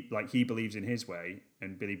way. He believes in his way,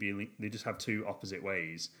 and Billy Beane, they just have two opposite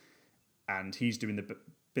ways, and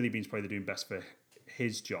Billy Beane's probably doing best for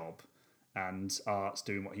his job, and Art's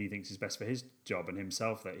doing what he thinks is best for his job and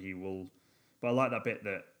himself. That he will, but I like that bit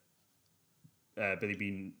that Billy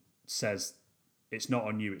Beane says, "It's not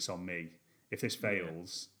on you, it's on me. If this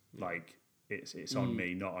fails, it's on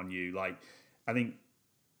me, not on you." Like, I think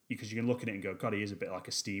because you can look at it and go, God, he is a bit like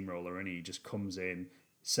a steamroller, and he just comes in,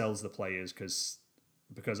 sells the players because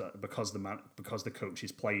the coach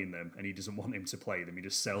is playing them, and he doesn't want him to play them. He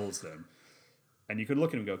just sells them, and you could look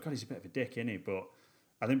at him and go, God, he's a bit of a dick, isn't he? But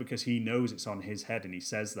I think because he knows it's on his head, and he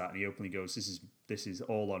says that, and he openly goes, "This is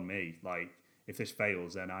all on me. Like, if this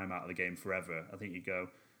fails, then I'm out of the game forever." I think you go,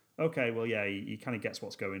 okay, well, yeah, he kind of gets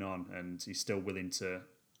what's going on, and he's still willing to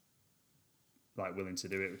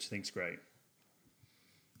do it, which I think's great.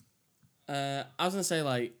 I was gonna say,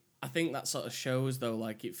 like, I think that sort of shows, though,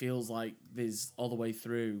 like, it feels like there's all the way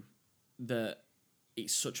through that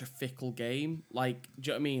it's such a fickle game. Like,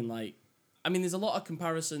 do you know what I mean? Like, I mean, there's a lot of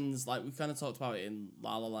comparisons, like, we kind of talked about it in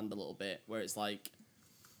La La Land a little bit, where it's like,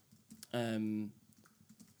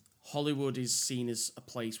 Hollywood is seen as a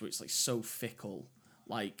place where it's, like, so fickle.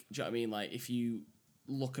 Like, do you know what I mean? Like, if you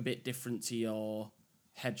look a bit different to your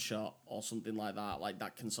headshot or something like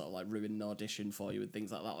that can sort of, like, ruin an audition for you and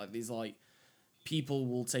things like that. Like, these, like, people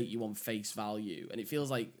will take you on face value, and it feels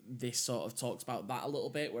like this sort of talks about that a little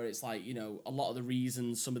bit, where it's like, you know, a lot of the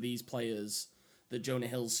reasons some of these players that Jonah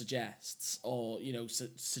Hill suggests or, you know,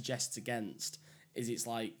 suggests against is it's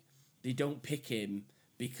like they don't pick him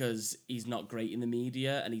because he's not great in the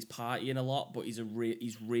media and he's partying a lot, but he's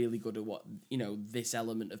really good at what, you know, this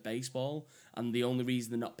element of baseball, and the only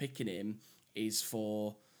reason they're not picking him is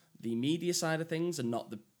for the media side of things and not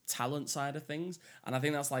the talent side of things. And I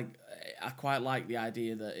think that's, like, I quite like the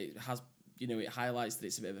idea that it has, you know, it highlights that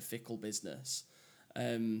it's a bit of a fickle business,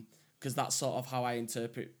 because that's sort of how I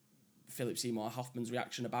interpret Philip Seymour Hoffman's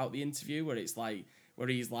reaction about the interview, where he's like,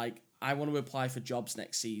 I want to apply for jobs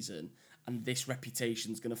next season, and this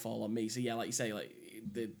reputation's going to fall on me. So yeah, like you say, like,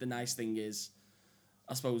 the nice thing is,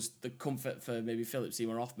 I suppose the comfort for maybe Philip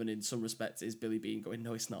Seymour Hoffman in some respects is Billy Beane going,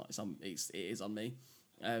 no, it's not, it is on me.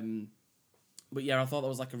 But yeah, I thought that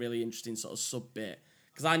was, like, a really interesting sort of sub bit,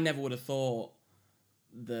 because I never would have thought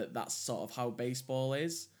that that's sort of how baseball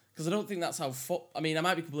is, because I don't think that's how I mean, I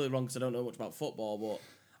might be completely wrong because I don't know much about football, but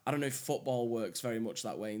I don't know if football works very much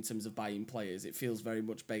that way in terms of buying players. It feels very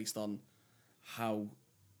much based on how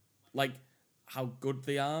good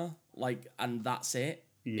they are, like, and that's it.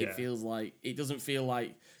 Yeah. It feels like, it doesn't feel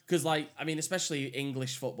like, because, like, I mean, especially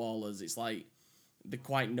English footballers, it's like they're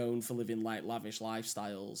quite known for living, like, lavish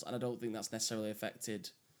lifestyles, and I don't think that's necessarily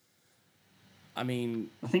affected. I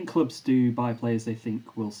mean, I think clubs do buy players they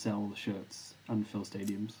think will sell the shirts and fill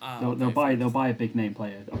stadiums. They'll buy a big name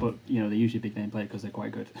player, but, you know, they're usually a big name player because they're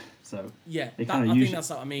quite good. So yeah, I think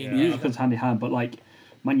that's what I mean. It usually comes hand in hand, but, like,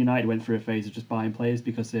 Man United went through a phase of just buying players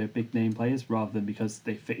because they're big name players rather than because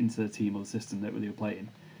they fit into the team or the system that they were playing.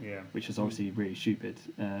 Yeah, which is obviously really stupid.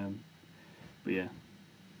 But yeah,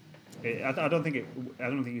 I don't think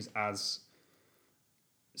it's as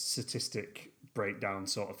statistic breakdown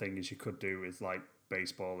sort of thing as you could do with, like,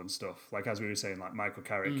 baseball and stuff. Like, as we were saying, like Michael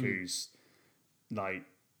Carrick, who's, like,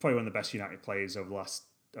 probably one of the best United players over the last,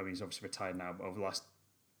 I mean, he's obviously retired now, but over the last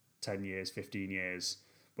 10 years, 15 years,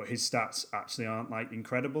 but his stats actually aren't, like,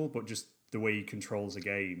 incredible, but just the way he controls a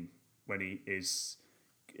game when he is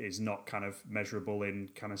not kind of measurable in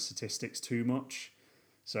kind of statistics too much.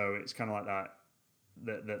 So it's kind of like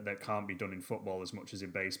that can't be done in football as much as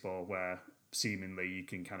in baseball, where seemingly you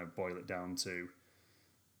can kind of boil it down to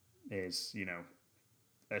is, you know,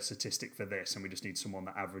 a statistic for this, and we just need someone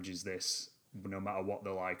that averages this no matter what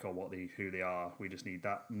they're like or who they are. We just need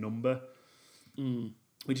that number,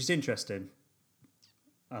 which is interesting.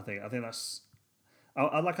 I think that's.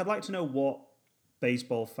 I'd like to know what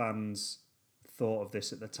baseball fans thought of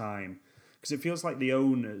this at the time, because it feels like the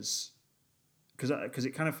owners, because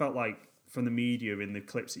it kind of felt like from the media in the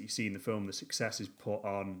clips that you see in the film, the success is put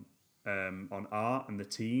on Art and the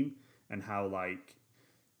team, and how, like,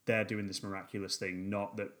 they're doing this miraculous thing,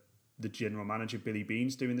 not that the general manager Billy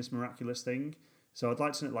Beane's doing this miraculous thing. So I'd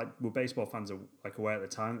like to know, like, were baseball fans like aware at the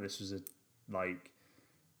time that this was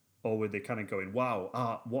or were they kind of going,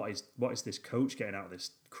 wow, what is this coach getting out of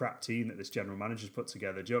this crap team that this general manager's put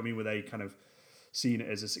together? Do you know what I mean? Were they kind of seeing it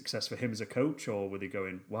as a success for him as a coach, or were they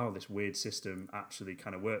going, wow, this weird system actually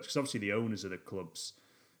kind of works? Because obviously the owners of the clubs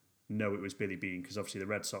know it was Billy Beane, because obviously the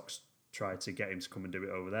Red Sox tried to get him to come and do it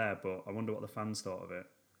over there, but I wonder what the fans thought of it.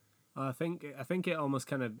 I think it almost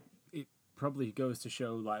kind of, it probably goes to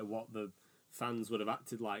show, like, what the fans would have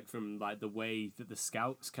acted like from like the way that the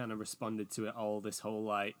scouts kind of responded to it all. This whole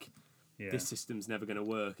like, this system's never going to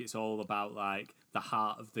work. It's all about like the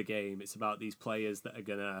heart of the game. It's about these players that are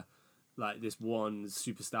gonna like this one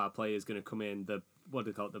superstar player is going to come in. The what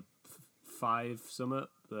do they call it? The five summit.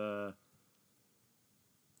 The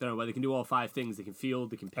I don't know where they can do all five things. They can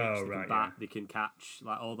field, they can pitch, they can bat, they can catch,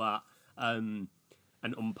 like all that.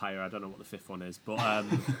 And umpire. I don't know what the fifth one is, but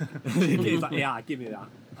yeah, give me that.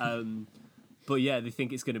 But yeah, they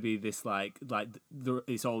think it's going to be this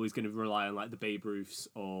it's always going to rely on like the Babe Ruths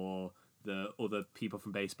or the other people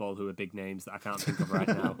from baseball who are big names that I can't think of right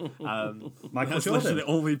now. Michael Jordan, the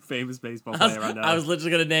only famous baseball player I know. I was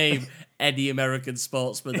literally going to name any American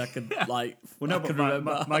sportsman that could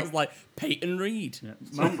remember. I was like Peyton Reed,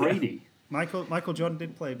 Tom Brady. Michael Jordan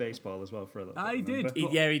did play baseball as well for a little bit. He did.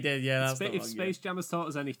 He did. Yeah, if Space Jam has taught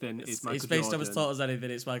us anything, it's Michael Space Jordan. Jam has taught us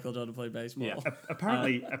anything, it's Michael Jordan played baseball. Yeah.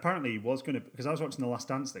 Apparently, he was going to, because I was watching the Last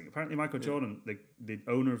Dance thing. Apparently, Michael Jordan, the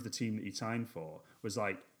owner of the team that he signed for, was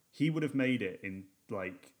like he would have made it in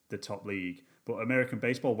like the top league, but American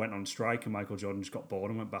baseball went on strike, and Michael Jordan just got bored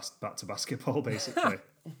and went back to basketball. Basically,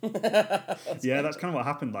 that's kind of what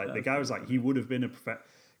happened. Like the guy was like he would have been a professional.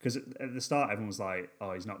 Because at the start, everyone was like,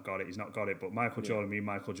 "Oh, he's not got it." But Michael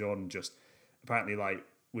Jordan just apparently like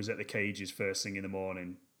was at the cages first thing in the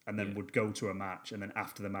morning, and then would go to a match, and then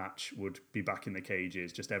after the match would be back in the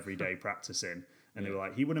cages just every day practicing. And they were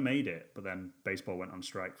like, he would have made it, but then baseball went on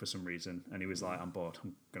strike for some reason, and he was like, "I'm bored.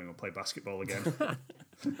 I'm going to go play basketball again." Fair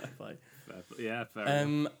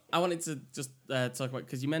enough. I wanted to just talk about,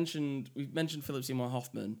 because we've mentioned Philip Seymour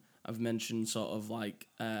Hoffman. I've mentioned sort of like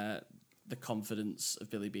the confidence of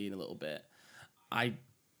Billy Beane a little bit. I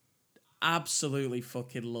absolutely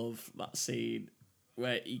fucking love that scene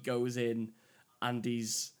where he goes in and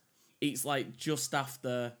it's like just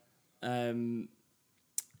after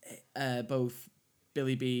both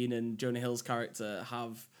Billy Beane and Jonah Hill's character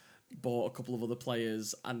have bought a couple of other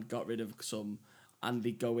players and got rid of some, and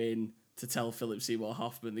they go in to tell Philip Seymour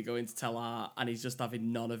Hoffman, they go in to tell Art, and he's just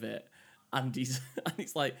having none of it, and he's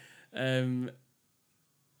like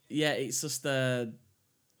it's just that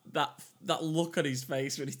look on his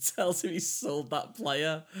face when he tells him he's sold that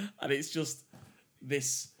player, and it's just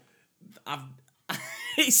this.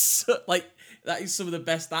 It's so, like that is some of the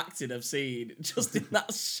best acting I've seen. Just in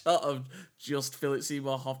that shot of just Philip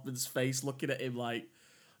Seymour Hoffman's face looking at him like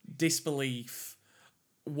disbelief.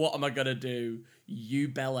 What am I gonna do? You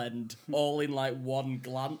bellend, all in like one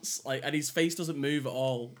glance, like, and his face doesn't move at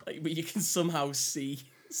all. Like, but you can somehow see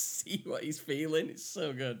what he's feeling. It's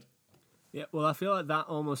so good. Yeah, well, I feel like that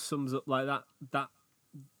almost sums up like that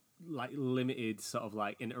like limited sort of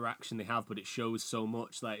like interaction they have, but it shows so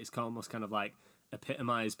much. Like it's almost kind of like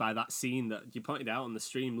epitomized by that scene that you pointed out on the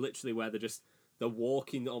stream, literally where they're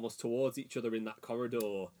walking almost towards each other in that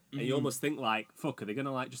corridor, and you almost think like, fuck, are they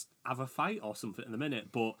gonna like just have a fight or something in a minute?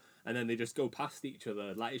 And then they just go past each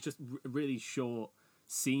other. Like it's just a really short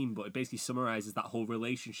scene, but it basically summarizes that whole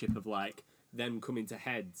relationship of like them coming to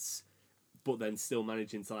heads, but then still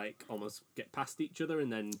managing to like almost get past each other.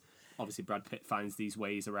 And then obviously Brad Pitt finds these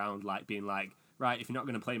ways around like being like, right, if you're not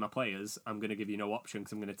going to play my players, I'm going to give you no option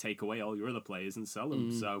because I'm going to take away all your other players and sell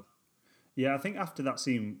them. So yeah, I think after that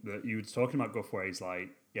scene that you were talking about, Guff, where he's like,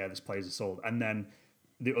 yeah, this players are sold, and then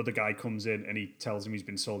the other guy comes in and he tells him he's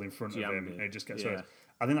been sold in front of him, and it just gets worse.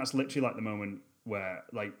 I think that's literally like the moment where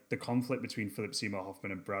like the conflict between Philip Seymour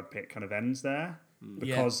Hoffman and Brad Pitt kind of ends there,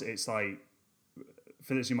 because it's like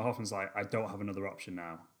Philip Seymour Hoffman's like, I don't have another option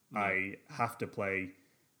now. I have to play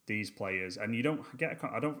these players, and you don't get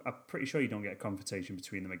I'm pretty sure you don't get a confrontation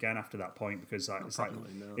between them again after that point, because like it's like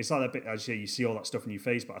that bit, as you see all that stuff in your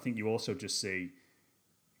face, but I think you also just see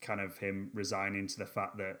kind of him resigning to the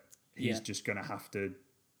fact that he's just going to have to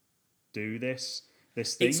do this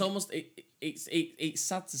thing. It's almost it's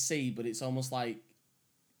sad to see, but it's almost like,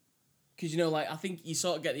 because like I think you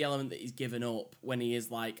sort of get the element that he's given up when he is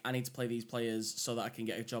like, I need to play these players so that I can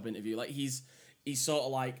get a job interview. Like he's sort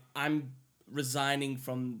of like, I'm resigning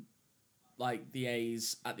from like the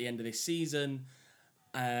A's at the end of this season,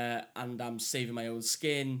 and I'm saving my own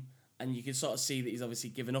skin, and you can sort of see that he's obviously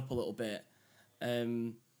given up a little bit.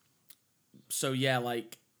 So yeah,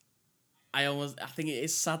 like I think it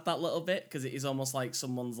is sad that little bit, because it is almost like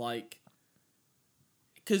someone's like,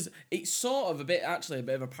 because it's sort of a bit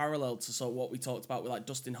of a parallel to sort of what we talked about with like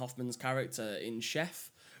Dustin Hoffman's character in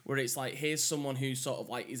Chef, where it's like, here's someone who sort of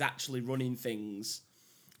like is actually running things,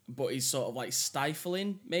 but he's sort of like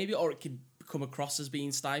stifling maybe, or it could come across as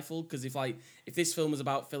being stifled, because if this film was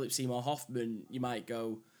about Philip Seymour Hoffman, you might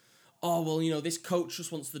go, oh, well, you know, this coach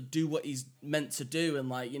just wants to do what he's meant to do, and,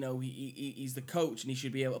 like, you know, he's the coach and he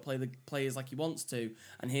should be able to play the players like he wants to,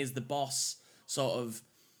 and here's the boss sort of,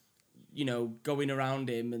 you know, going around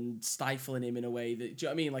him and stifling him in a way that, do you know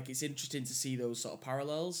what I mean? Like, it's interesting to see those sort of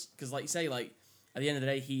parallels, because, like you say, like, at the end of the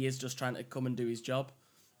day, he is just trying to come and do his job,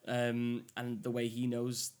 and the way he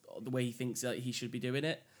knows, the way he thinks that he should be doing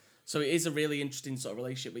it. So it is a really interesting sort of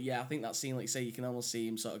relationship. But yeah, I think that scene, like you say, you can almost see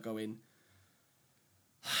him sort of going,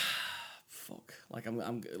 fuck, like I'm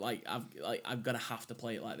gonna have to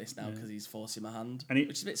play it like this now because he's forcing my hand, which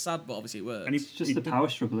is a bit sad, but obviously it works. And it's just the power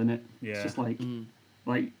struggle, isn't it? Yeah. It's just like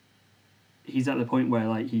he's at the point where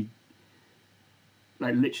like he,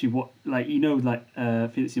 like literally what, like, you know, like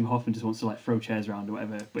Philip Seymour Hoffman just wants to like throw chairs around or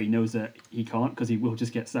whatever, but he knows that he can't because he will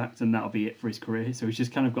just get sacked and that'll be it for his career. So he's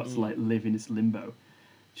just kind of got to like live in this limbo,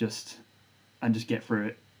 just get through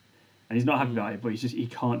it. And he's not happy about it, but he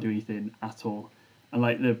can't do anything at all. And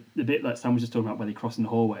like the bit that Sam was just talking about where they're crossing the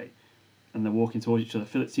hallway and they're walking towards each other,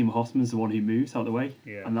 Philip Seymour Hoffman's the one who moves out of the way.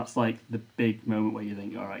 Yeah. And that's like the big moment where you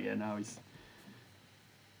think, all right, yeah, now he's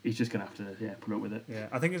just gonna have to put up with it. Yeah,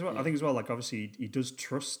 I think as well. Like obviously he does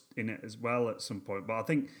trust in it as well at some point, but I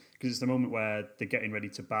think because it's the moment where they're getting ready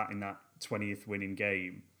to bat in that 20th winning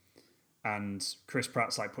game, and Chris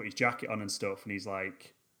Pratt's like put his jacket on and stuff, and he's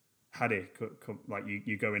like, "Haddy, like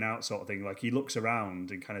you going out," sort of thing. Like he looks around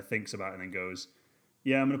and kind of thinks about it, and then goes,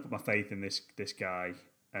 "Yeah, I'm gonna put my faith in this guy."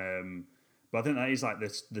 But I think that is like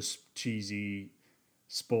this cheesy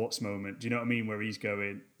sports moment. Do you know what I mean? Where he's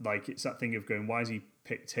going, like, it's that thing of going, why has he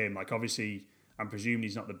picked him? Like, obviously, I'm presuming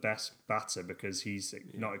he's not the best batter because he's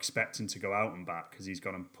not expecting to go out and bat because he's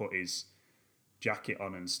gone and put his jacket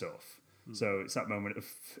on and stuff. So it's that moment of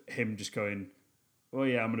him just going, oh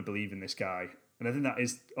yeah, I'm going to believe in this guy. And I think that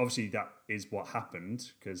is what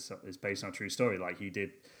happened because it's based on a true story. Like, he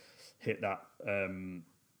did hit that,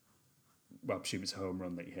 well, I presume it's a home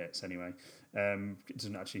run that he hits anyway. It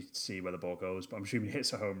doesn't actually see where the ball goes, but I'm assuming he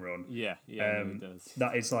hits a home run. Yeah, it does.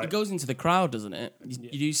 That is like, it goes into the crowd, doesn't it?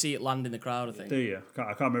 You do see it land in the crowd, I think. Do you?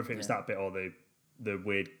 I can't remember if it was that bit or the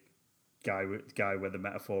weird guy with the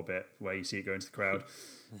metaphor bit where you see it go into the crowd.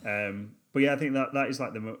 But yeah, I think that is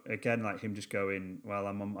like like him just going, well,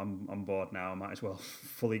 I'm on board now. I might as well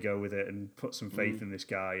fully go with it and put some faith in this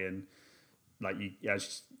guy. And like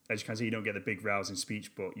as you can see, you don't get the big rousing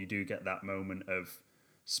speech, but you do get that moment of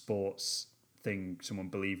sports thing, someone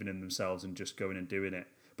believing in themselves and just going and doing it.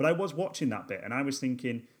 But I was watching that bit and I was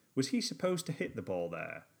thinking, was he supposed to hit the ball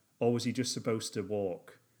there, or was he just supposed to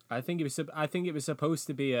walk? I think it was supposed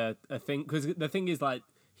to be a thing, because the thing is, like,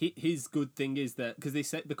 his good thing is that, because they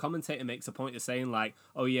said, the commentator makes a point of saying, like,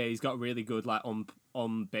 oh yeah, he's got really good like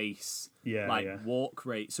on base walk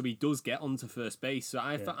rate, so he does get onto first base. So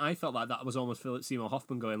I felt like that was almost Philip Seymour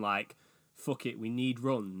Hoffman going like, fuck it, we need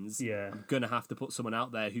runs. Yeah, I'm gonna have to put someone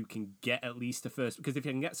out there who can get at least to first, because if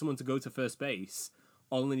you can get someone to go to first base,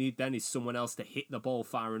 all I need then is someone else to hit the ball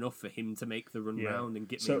far enough for him to make the run round and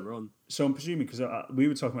get me a run. So I'm presuming, because we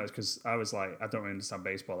were talking about this, because I was like, I don't really understand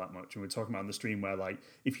baseball that much, and we were talking about on the stream where, like,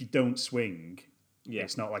 if you don't swing,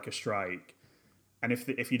 it's not like a strike. And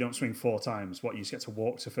if you don't swing 4 times, you just get to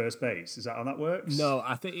walk to first base? Is that how that works? No,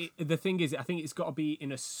 I think the thing is, I think it's got to be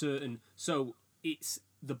in a certain. So it's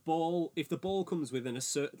the ball. If the ball comes within a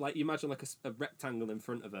certain, like, you imagine like a rectangle in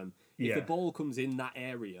front of them. If the ball comes in that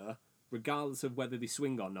area, regardless of whether they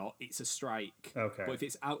swing or not, it's a strike. Okay. But if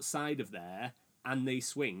it's outside of there and they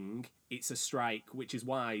swing, it's a strike, which is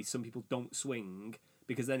why some people don't swing,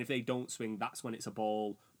 because then if they don't swing, that's when it's a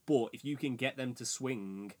ball. But if you can get them to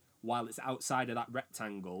swing while it's outside of that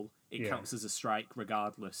rectangle, it counts as a strike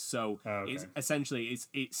regardless. So it's essentially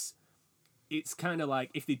it's kind of like,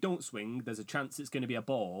 if they don't swing, there's a chance it's going to be a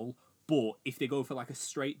ball. But if they go for like a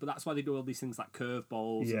straight, but that's why they do all these things like curve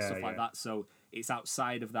balls and stuff like that. So it's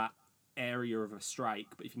outside of that area of a strike,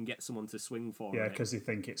 but if you can get someone to swing for it. Yeah, because they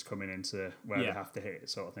think it's coming into where they have to hit it,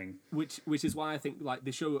 sort of thing. Which is why I think, like,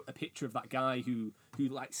 they show a picture of that guy who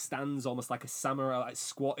like stands almost like a samurai, like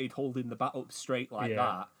squatted, holding the bat up straight like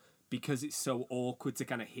that, because it's so awkward to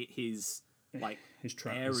kind of hit his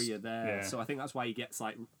area there. Yeah. So I think that's why he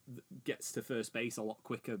gets to first base a lot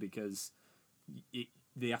quicker, because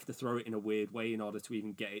they have to throw it in a weird way in order to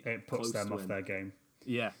even get it. It puts them off their game.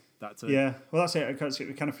 Yeah, that's it. Yeah, well, that's it.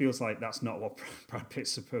 It kind of feels like that's not what Brad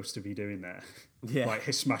Pitt's supposed to be doing there. Yeah, like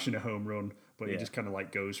he's smashing a home run, but he just kind of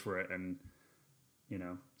like goes for it and, you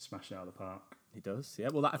know, smash it out of the park. He does. Yeah.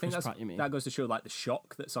 Well, I think that goes to show, like, the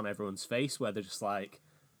shock that's on everyone's face, where they're just like,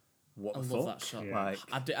 "What the fuck?" I love that shot. Yeah. Like,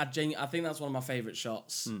 I think that's one of my favourite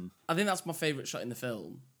shots. I think that's my favourite shot in the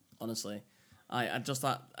film, honestly. I just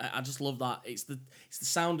love that. It's the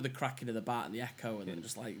sound of the cracking of the bat and the echo, and then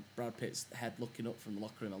just like Brad Pitt's head looking up from the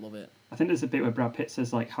locker room. I love it. I think there's a bit where Brad Pitt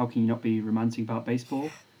says like, "How can you not be romantic about baseball?"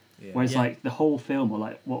 Whereas like the whole film, or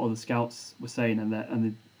like what all the scouts were saying,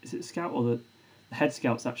 and is it the scout or the head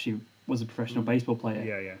scouts actually was a professional baseball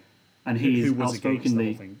player. Yeah. And he's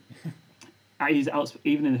outspokenly.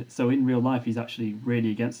 In real life, he's actually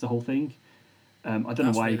really against the whole thing. I don't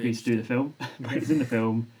know why he agreed to do the film, but he's in the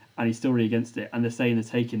film and he's still really against it. And they're saying they're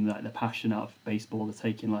taking like the passion out of baseball, they're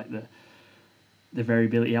taking like the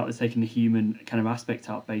variability out, they're taking the human kind of aspect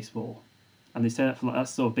out of baseball. And they say that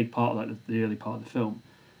that's sort of a big part of like the early part of the film.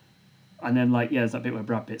 And then like there's that bit where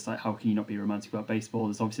Brad Pitt's like, how can you not be romantic about baseball?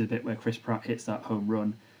 There's obviously the bit where Chris Pratt hits that home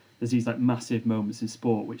run. There's these like massive moments in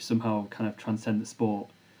sport which somehow kind of transcend the sport.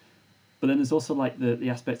 But then there's also like the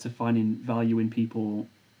aspect of finding value in people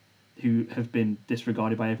who have been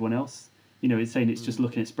disregarded by everyone else. You know, it's saying it's just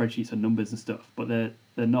looking at spreadsheets and numbers and stuff, but they're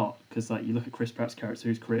not, because like you look at Chris Pratt's character,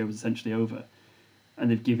 whose career was essentially over,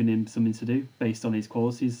 and they've given him something to do based on his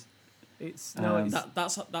qualities. That's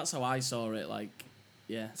how I saw it. Like,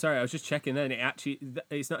 yeah. Sorry, I was just checking. Then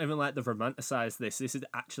it's not even like they've romanticized this. This is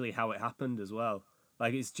actually how it happened as well.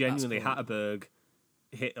 Like it's genuinely cool. Hatterberg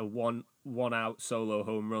hit a one out solo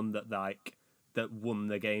home run that won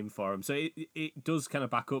the game for him. So it does kind of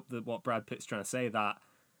back up what Brad Pitt's trying to say, that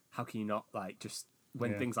how can you not like just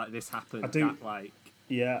when things like this happen, it's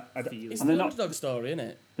the underdog story, isn't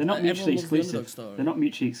it? They're not mutually exclusive. They're not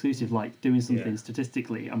mutually exclusive. Like doing something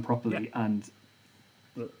statistically and properly, and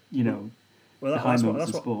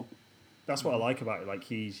sport. That's what I like about it. Like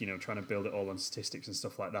he's trying to build it all on statistics and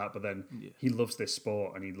stuff like that, but then he loves this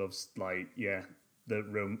sport and he loves the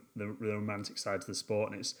romantic side to the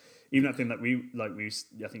sport. And it's even that thing that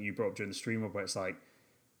I think you brought up during the stream where it's like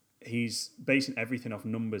he's basing everything off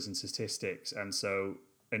numbers and statistics, and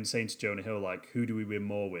saying to Jonah Hill like, who do we win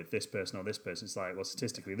more with, this person or this person? It's like, well,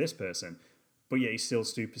 statistically this person, but yet he's still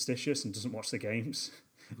superstitious and doesn't watch the games.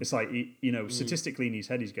 It's like statistically in his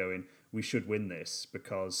head he's going, we should win this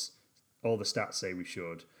because all the stats say we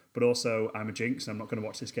should, but also I'm a jinx and I'm not going to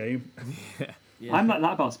watch this game. I'm like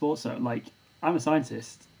that about sports though. Like I'm a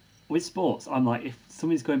scientist. With sports, I'm like, if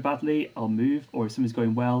something's going badly, I'll move, or if something's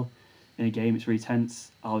going well in a game, it's really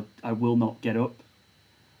tense, I will not get up.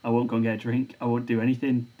 I won't go and get a drink. I won't do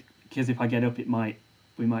anything, because if I get up, we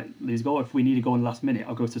might lose a goal. If we need to go in the last minute,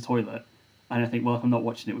 I'll go to the toilet, and I think, well, if I'm not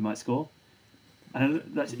watching it, we might score. And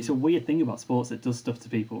it's a weird thing about sports that does stuff to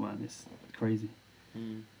people, man. It's crazy.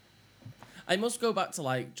 I must go back to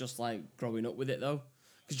like just like growing up with it though,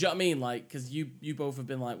 because do you know what I mean? Like, because you both have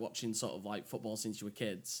been like watching sort of like football since you were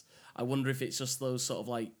kids. I wonder if it's just those sort of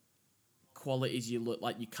like qualities you look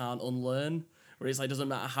like you can't unlearn, where it's like doesn't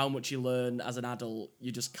matter how much you learn as an adult, you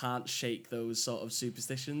just can't shake those sort of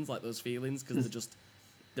superstitions, like those feelings, because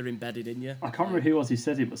they're embedded in you. I can't remember who it was who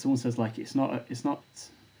said it, but someone says like it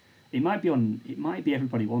might be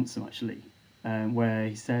Everybody Wants Them actually, where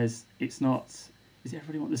he says it's not. Is it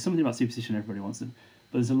Everybody Wants? There's something about superstition. Everybody wants them,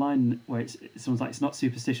 but there's a line where someone's like, it's not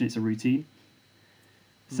superstition, it's a routine.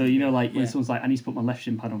 So when someone's like, I need to put my left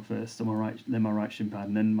shin pad on first, then my right shin pad,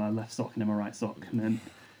 and then my left sock, and then my right sock, and then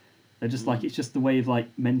they're just like, it's just the way of like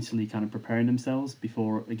mentally kind of preparing themselves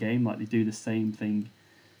before a game. Like they do the same thing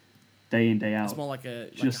day in, day out. It's more like a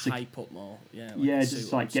hype up more,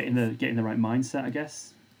 just like getting the right mindset, I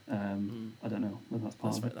guess. I don't know whether that's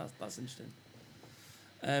part of it. That's interesting.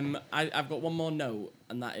 I've got one more note,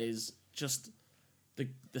 and that is just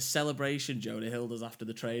the celebration Jonah Hill does after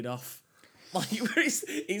the trade-off. Like, where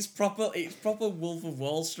it's proper Wolf of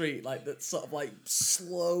Wall Street, like that sort of like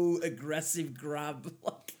slow, aggressive grab.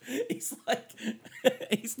 Like it's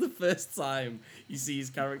the first time you see his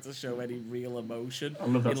character show any real emotion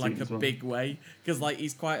in like a big way, because like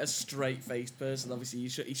he's quite a straight-faced person. Obviously,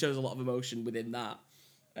 he shows a lot of emotion within that.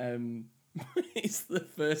 It's the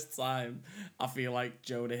first time I feel like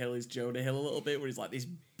Jonah Hill is Jonah Hill a little bit, where he's like this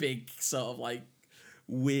big sort of like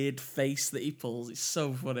weird face that he pulls. It's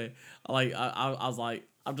so funny. I was like,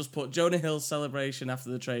 I've just put Jonah Hill's celebration after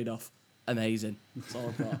the trade-off. Amazing. That's all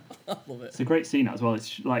I've got. I love it. It's a great scene as well.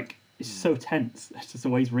 It's like it's so tense. It's just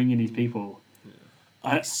always ringing these people.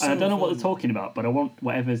 I don't know what they're talking about, but I want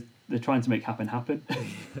whatever they're trying to make happen.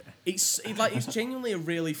 It's genuinely a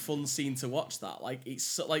really fun scene to watch. That it's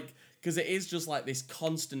so, like, because it is just like this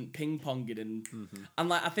constant ping ponging and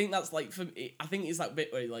like I think that's like I think it's that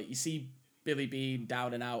bit where like you see Billy Beane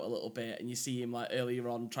down and out a little bit, and you see him like earlier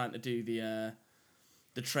on trying to do the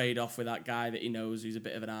trade off with that guy that he knows who's a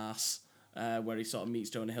bit of an arse, where he sort of meets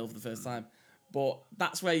Jonah Hill for the first time. But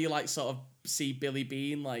that's where you like sort of see Billy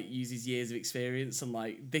Beane like use his years of experience, and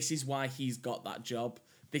like this is why he's got that job.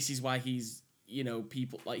 This is why he's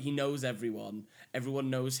people, like, he knows everyone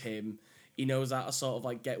knows him, he knows how to sort of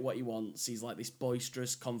like get what he wants. He's like this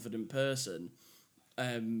boisterous, confident person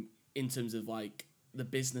in terms of like the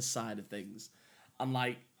business side of things, and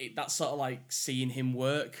like that's sort of like seeing him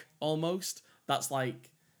work almost. That's like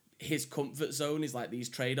his comfort zone is like these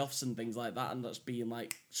trade-offs and things like that, and that's being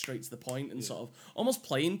like straight to the point and sort of almost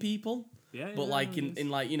playing people, but like in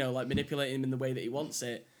like, like manipulating him in the way that he wants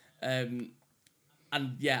it.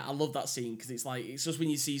 And yeah, I love that scene because it's like, it's just when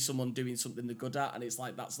you see someone doing something they're good at, and it's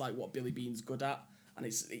like that's like what Billy Beane's good at, and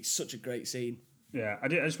it's such a great scene. Yeah, I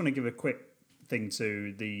just want to give a quick thing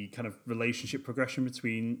to the kind of relationship progression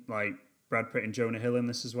between like Brad Pitt and Jonah Hill in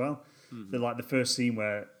this as well. The first scene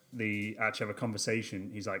where they actually have a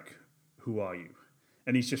conversation, he's like, "Who are you?"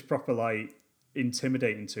 And he's just proper like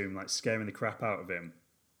intimidating to him, like scaring the crap out of him,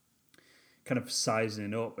 kind of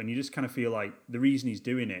sizing it up, and you just kind of feel like the reason he's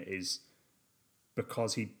doing it is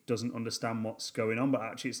because he doesn't understand what's going on, but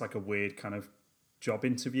actually it's like a weird kind of job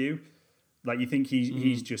interview. Like you think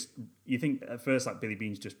he's just, you think at first like Billy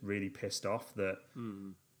Beane's just really pissed off that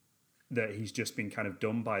he's just been kind of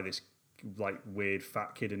done by this like weird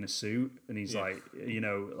fat kid in a suit, and he's like,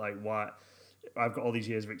 like, why? I've got all these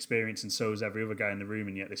years of experience, and so is every other guy in the room,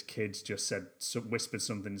 and yet this kid's just whispered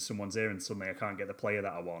something in someone's ear, and suddenly I can't get the player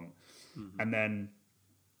that I want. And then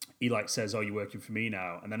he like says, "Oh, you're working for me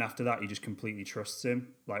now," and then after that, he just completely trusts him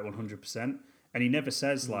like 100%, and he never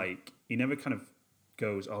says like, he never kind of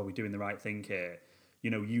goes, "Oh, we're doing the right thing here."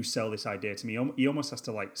 You sell this idea to me. He almost has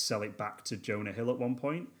to like sell it back to Jonah Hill at one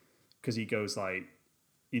point, because he goes like,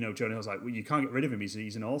 Jonah Hill's like, "Well, you can't get rid of him.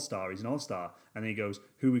 He's an all-star. He's an all-star." And then he goes,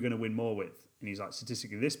 "Who are we going to win more with?" And he's like,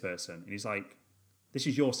 "Statistically, this person." And he's like, "This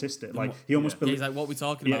is your sister." Like he almost he's like, "What are we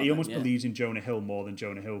talking about?" He almost believes in Jonah Hill more than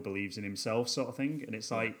Jonah Hill believes in himself, sort of thing. And it's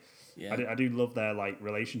like, I do love their like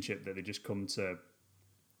relationship, that they just come to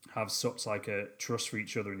have such like a trust for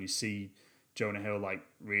each other, and you see Jonah Hill like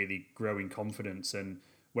really growing confidence, and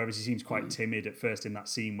whereas he seems quite timid at first in that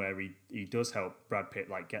scene where he does help Brad Pitt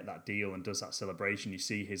like get that deal and does that celebration, you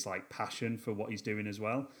see his like passion for what he's doing as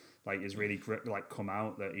well, like is really like come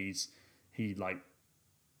out, that he like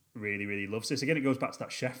really, really loves this. Again, it goes back to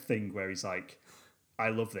that chef thing where he's like, "I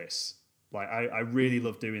love this. Like, I really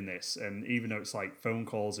love doing this." And even though it's like phone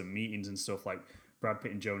calls and meetings and stuff, like Brad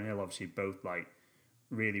Pitt and Jonah Hill obviously both like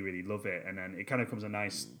really, really love it. And then it kind of comes a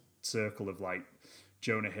nice circle of like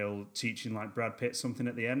Jonah Hill teaching like Brad Pitt something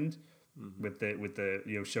at the end with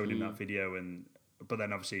the showing him that video, but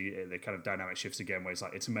then obviously the kind of dynamic shifts again where it's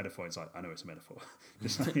like, it's a metaphor. It's like, I know it's a metaphor.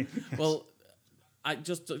 Well, I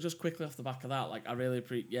just quickly off the back of that, like I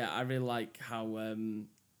really like how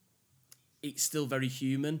it's still very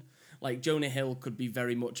human. Like Jonah Hill could be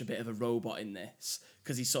very much a bit of a robot in this,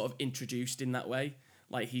 because he's sort of introduced in that way.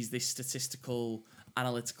 Like he's this statistical,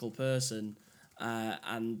 analytical person,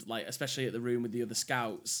 and like especially at the room with the other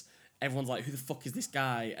scouts, everyone's like, "Who the fuck is this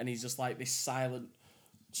guy?" And he's just like this silent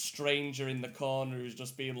stranger in the corner who's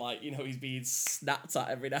just being like, he's being snapped at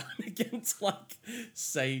every now and again to like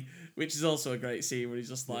say, which is also a great scene where he's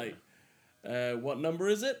just like, "What number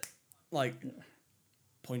is it?" Like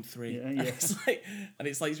 0.3. Yeah.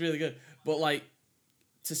 It's like it's really good. But like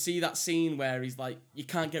to see that scene where he's like, you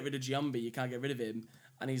can't get rid of Giambi, you can't get rid of him,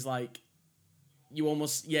 and he's like,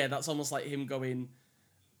 that's almost like him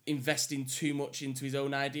investing too much into his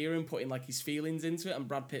own idea and putting like his feelings into it, and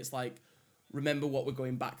Brad Pitt's like, remember what we're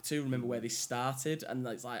going back to, remember where this started. And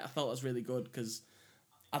it's like, I felt that was really good, because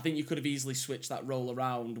I think you could have easily switched that role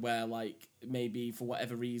around where like maybe for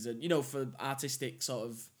whatever reason, for artistic sort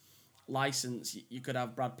of license, you could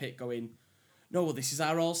have Brad Pitt going, "No, well, this is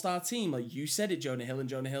our all-star team, like you said it, Jonah Hill," and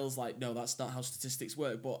Jonah Hill's like, "No, that's not how statistics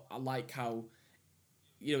work." But I like how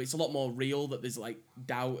it's a lot more real, that there's like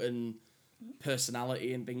doubt and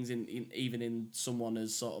personality and things in even in someone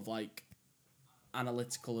as sort of like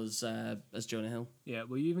analytical as Jonah Hill. Yeah,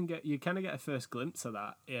 well, you kind of get a first glimpse of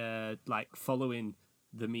that, like following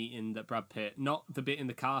the meeting that Brad Pitt, not the bit in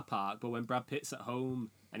the car park, but when Brad Pitt's at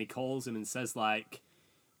home and he calls him and says like,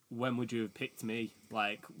 "When would you have picked me?"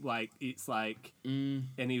 Like it's like, and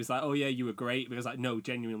he was like, "Oh yeah, you were great." But he was like, "No,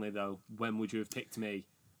 genuinely though, when would you have picked me?"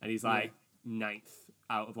 And he's like, ninth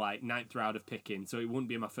out of picking, so it wouldn't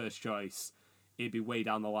be my first choice. It'd be way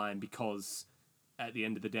down the line, because at the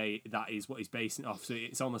end of the day, that is what he's basing it off. So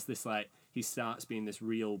it's almost this like, he starts being this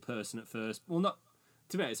real person at first. Well, not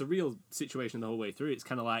to me, it's a real situation the whole way through. It's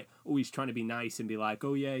kind of like, oh, he's trying to be nice and be like,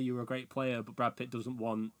 "Oh yeah, you were a great player," but Brad Pitt doesn't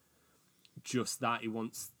want just that. He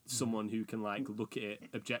wants someone who can like look at it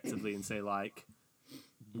objectively and say like,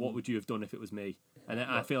 "What would you have done if it was me?" And then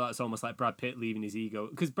I feel like it's almost like Brad Pitt leaving his ego,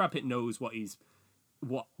 because Brad Pitt knows what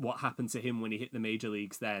happened to him when he hit the major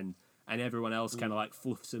leagues then, and everyone else kind of like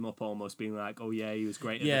fluffs him up, almost being like, oh yeah, he was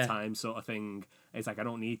great at the time, sort of thing. And it's like, I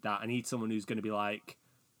don't need that. I need someone who's going to be like,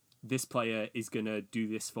 this player is going to do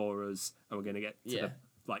this for us, and we're going to get to the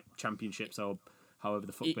like championships or however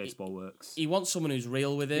the fuck baseball works. He wants someone who's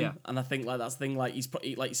real with him, and I think like that's the thing. Like he's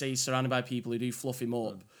like you say, he's surrounded by people who do fluff him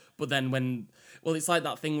up. But then it's like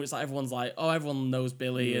that thing where it's like everyone's like, oh, everyone knows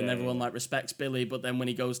Billy and everyone like respects Billy. But then when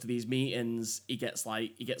he goes to these meetings, he gets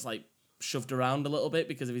like shoved around a little bit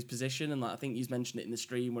because of his position. And like I think he's mentioned it in the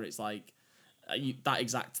stream where it's like that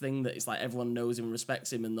exact thing that it's like everyone knows him and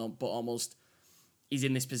respects him, but almost he's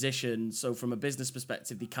in this position. So from a business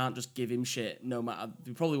perspective, they can't just give him shit. No matter,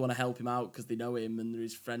 they probably want to help him out because they know him and they're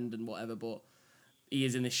his friend and whatever. But he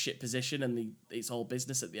is in this shit position, and it's all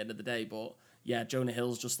business at the end of the day. But yeah, Jonah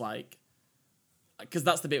Hill's just like, because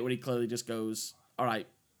that's the bit where he clearly just goes, all right,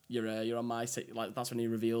 you're on my side. Like that's when he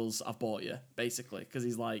reveals, I've bought you, basically, because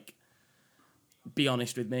he's like, be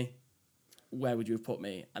honest with me. Where would you have put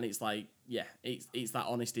me? And it's like, yeah, it's that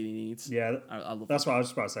honesty he needs. Yeah, I love that's what I was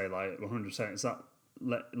just about to say. Like 100%, it's that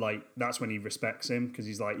like that's when he respects him, because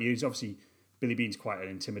he's obviously Billy Beane's quite an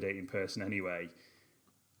intimidating person anyway,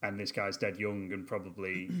 and this guy's dead young and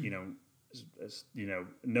probably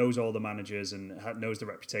knows all the managers and knows the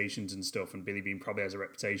reputations and stuff, and Billy Beane probably has a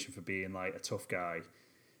reputation for being like a tough guy,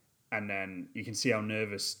 and then you can see how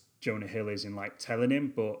nervous Jonah Hill is in like telling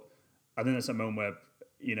him. But I think that's a moment where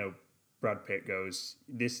Brad Pitt goes,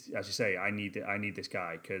 this, as you say, I need this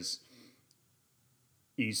guy, because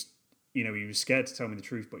he's he was scared to tell me the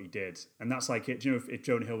truth, but he did. And that's like it. If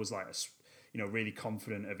Jonah Hill was like really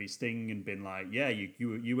confident of his thing and been like, yeah,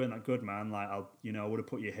 you weren't that good, man, like I would have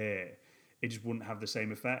put you here, it just wouldn't have the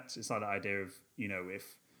same effect. It's like the idea of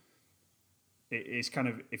if it's kind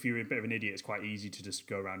of, if you're a bit of an idiot, it's quite easy to just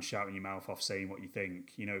go around shouting your mouth off, saying what you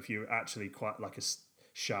think. If you're actually quite like a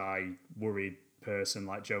shy, worried person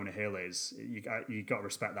like Jonah Hill is, you got to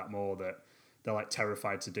respect that more, that they're like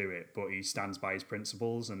terrified to do it, but he stands by his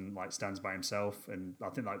principles and like stands by himself. And I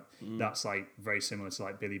think like that's like very similar to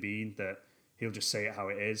like Billy Beane, that he'll just say it how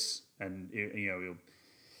it is, and he'll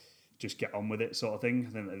just get on with it, sort of thing.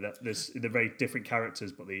 I think they're very different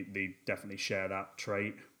characters, but they definitely share that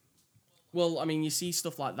trait. Well, I mean, you see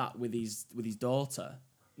stuff like that with his daughter,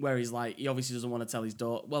 where he's like, he obviously doesn't want to tell his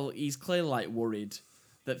daughter. Well, he's clearly like worried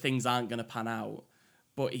that things aren't going to pan out,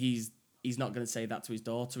 but he's not going to say that to his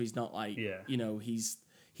daughter. He's not like,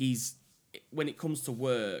 he's when it comes to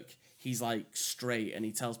work, he's like straight, and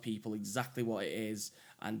he tells people exactly what it is,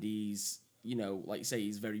 and he's, like you say,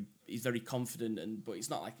 he's very confident, but it's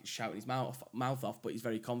not like shouting his mouth off, but he's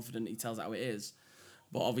very confident. He tells it how it is.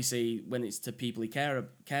 But obviously, when it's to people he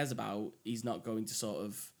cares about, he's not going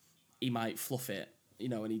to he might fluff it,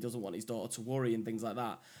 and he doesn't want his daughter to worry and things like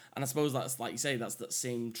that. And I suppose that's, like you say, that's that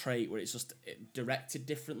same trait where it's just directed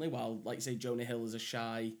differently. While, like you say, Jonah Hill is a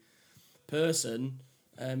shy person,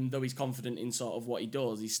 though he's confident in sort of what he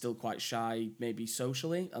does, he's still quite shy, maybe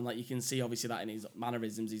socially. And like you can see, obviously, that in his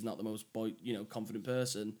mannerisms, he's not the most confident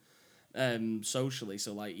person socially.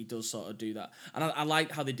 So like he does sort of do that. And I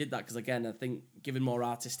like how they did that, because again, I think given more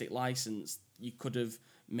artistic license, you could have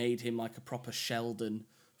made him like a proper Sheldon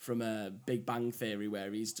from a Big Bang Theory,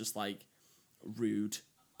 where he's just like rude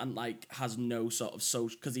and like has no sort of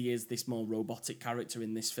social, because he is this more robotic character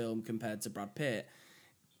in this film compared to Brad Pitt.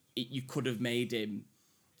 You could have made him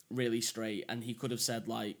really straight, and he could have said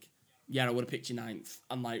like, yeah, I would have picked you 9th,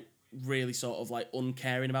 and like really sort of like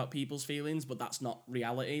uncaring about people's feelings, but that's not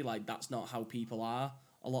reality. Like that's not how people are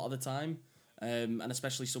a lot of the time, and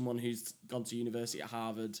especially someone who's gone to university at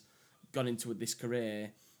Harvard, gone into this career,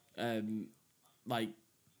 like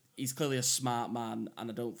he's clearly a smart man,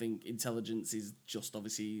 and I don't think intelligence is just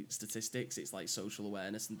obviously statistics. It's like social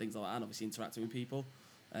awareness and things like that, and obviously interacting with people.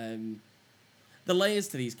 The layers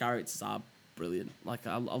to these characters are brilliant. Like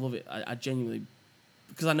I love it. I genuinely,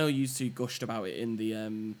 because I know you two gushed about it in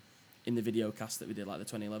the video cast that we did, like the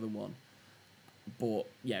 2011 one. But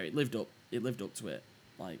yeah, it lived up to it.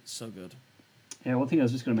 Like so good. Yeah, one thing I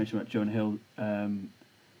was just going to mention about Jonah Hill,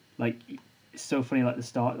 like it's so funny. Like the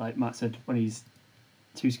start, like Matt said, when he's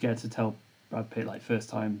too scared to tell Brad Pitt, like first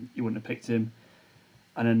time you wouldn't have picked him,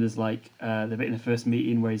 and then there's like the bit in the first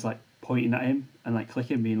meeting where he's like pointing at him and like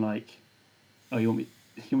clicking, being like, "Oh, you want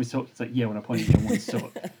me to talk?" It's like, "Yeah, when I point at you, I want to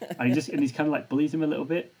talk." And he's kind of like bullies him a little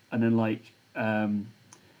bit, and then like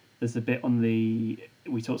there's the bit on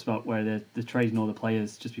we talked about where they're trading all the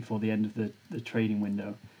players just before the end of the trading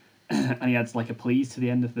window, and he adds like a please to the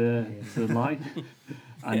end of the line,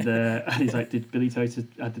 and he's like, "Did Billy tell you to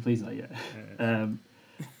add the please?" Like, yeah.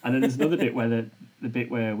 And then there's another bit where the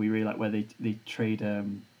bit where we really like, where they trade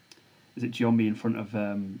is it Giambi in front of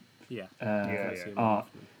Art,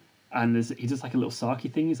 and he does like a little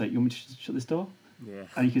sarky thing. He's like, "You want me to shut this door?" Yeah.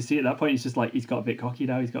 And you can see at that point, he's just like, he's got a bit cocky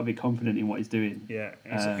now. He's got a bit confident in what he's doing. Yeah.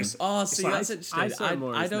 That's interesting.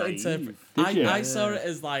 I don't interpret. I saw it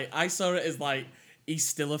as like he's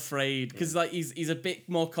still afraid because like he's a bit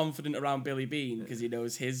more confident around Billy Beane because he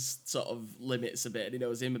knows his sort of limits a bit and he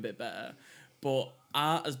knows him a bit better. But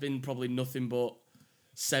Art has been probably nothing but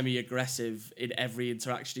semi-aggressive in every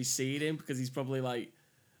interaction he's seen him because he's probably like,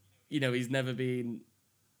 he's never been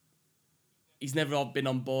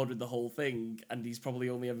on board with the whole thing, and he's probably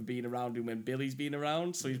only ever been around him when Billy's been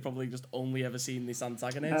around, so he's probably just only ever seen this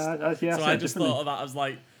antagonist. So I just thought of that as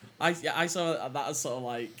like, I saw that as sort of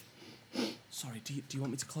like, sorry, do you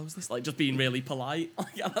want me to close this? Like, just being really polite.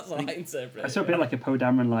 Like, that's what I interpret. I saw a bit like a Poe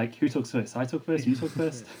Dameron, like, who talks first? I talk first, you talk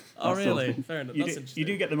first. Oh, really? Fair enough. You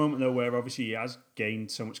do get the moment, though, where obviously he has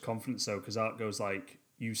gained so much confidence, though, because Art goes like,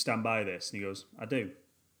 you stand by this, and he goes, I do.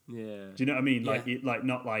 Yeah. Do you know what I mean? Like,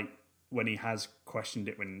 not like when he has questioned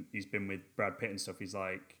it when he's been with Brad Pitt and stuff, he's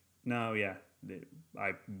like, no, yeah,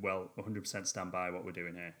 I 100% stand by what we're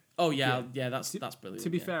doing here. Oh yeah, that's brilliant. To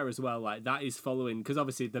be fair as well, like that is following because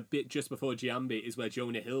obviously the bit just before Giambi is where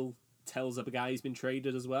Jonah Hill tells a guy he's been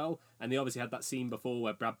traded as well, and they obviously had that scene before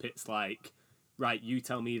where Brad Pitt's like, right, you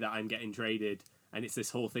tell me that I'm getting traded, and it's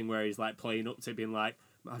this whole thing where he's like playing up to being like,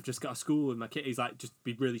 I've just got a school with my kid. He's like, just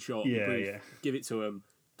be really short, be brief, give it to him,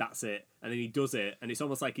 that's it, and then he does it, and it's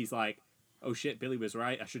almost like he's like, oh shit, Billy was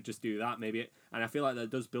right, I should just do that maybe, and I feel like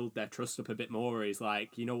that does build their trust up a bit more. Where he's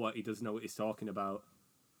like, you know what, he does know what he's talking about.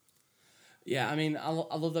 Yeah, I mean, I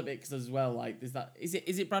love that bit because as well, like, there's that. Is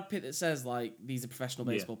it Brad Pitt that says like these are professional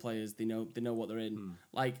baseball players? They know what they're in.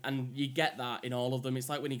 Like, and you get that in all of them. It's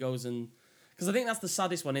like when he goes and because I think that's the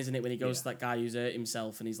saddest one, isn't it? When he goes to that guy who's hurt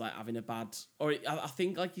himself and he's like having a bad, or I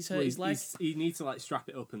think like he's hurt his leg. He needs to like strap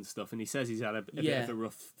it up and stuff, and he says he's had a bit of a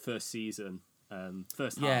rough first season,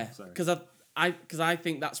 first half. Sorry. Because I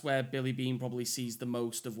think that's where Billy Beane probably sees the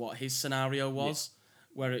most of what his scenario was. Yeah.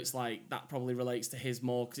 Where it's like that probably relates to his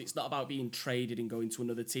more because it's not about being traded and going to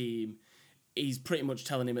another team. He's pretty much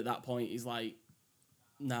telling him at that point, he's like,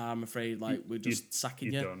 nah, I'm afraid like we're just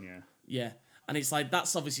sacking you. Done, yeah. And it's like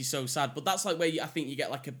that's obviously so sad, but that's like where I think you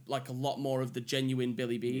get like a lot more of the genuine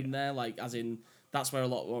Billy Beane there, like as in that's where a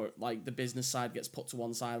lot more like the business side gets put to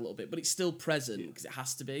one side a little bit, but it's still present because it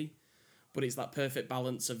has to be. But it's that perfect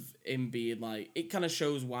balance of him being like it kind of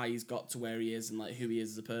shows why he's got to where he is and like who he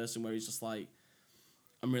is as a person, where he's just like,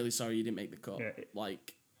 I'm really sorry you didn't make the cut. Yeah.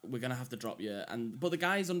 Like, we're going to have to drop you. But the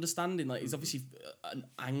guy's understanding. Like, he's obviously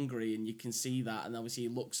angry, and you can see that. And obviously, he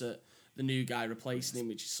looks at the new guy replacing him,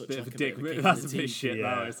 which is such like a bit of a kick That's in a the bit teeth. shit.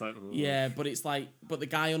 Yeah. It's like, yeah, but it's like, but the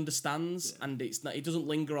guy understands, and it's not. It doesn't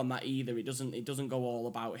linger on that either. It doesn't go all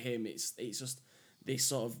about him. It's just this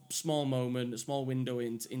sort of small moment, a small window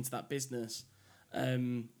into that business,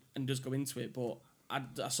 and does go into it. But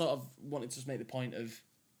I sort of wanted to just make the point of,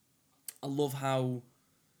 I love how.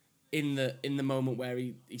 In the moment where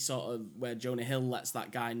he sort of where Jonah Hill lets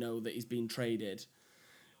that guy know that he's been traded,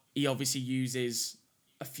 he obviously uses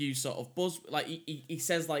a few sort of like he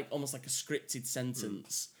says like almost like a scripted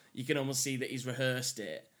sentence. You can almost see that he's rehearsed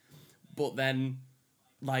it, but then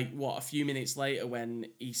like a few minutes later when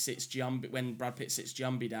when Brad Pitt sits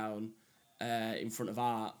Giambi down in front of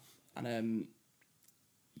Art and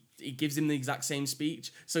he gives him the exact same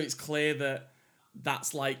speech, so it's clear that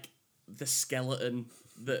that's like the skeleton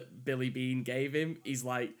that Billy Beane gave him. He's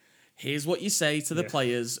like, here's what you say to the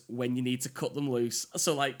players when you need to cut them loose.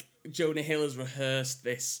 So like Jonah Hill has rehearsed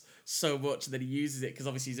this so much that he uses it because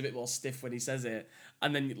obviously he's a bit more stiff when he says it,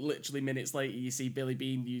 and then literally minutes later you see Billy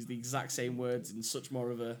Beane use the exact same words in such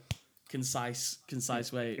more of a concise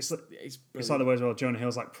way. It's like the way as well Jonah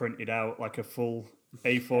Hill's like printed out like a full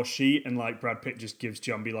A4 sheet, and like Brad Pitt just gives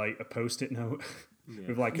Giambi like a post-it note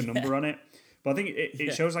with like a number on it. But I think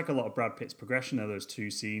it shows like a lot of Brad Pitt's progression of those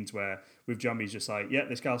two scenes where with Giambi's just like, yeah,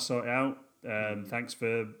 this guy'll sort it out. Thanks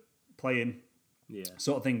for playing,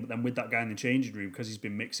 sort of thing. But then with that guy in the changing room, because he's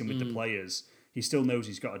been mixing with the players, he still knows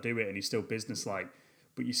he's got to do it, and he's still businesslike.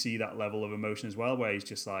 But you see that level of emotion as well, where he's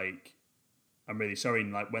just like, I'm really sorry.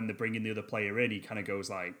 And like when they're bringing the other player in, he kind of goes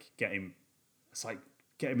like, get him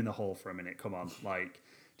in the hole for a minute. Come on, like,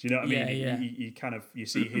 do you know what I mean? Yeah. You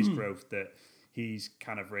see his growth that. He's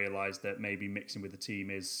kind of realised that maybe mixing with the team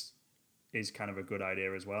is kind of a good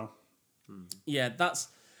idea as well. Yeah, that's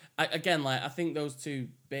again like I think those two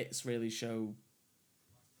bits really show,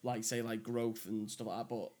 like say like growth and stuff like that.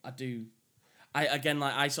 But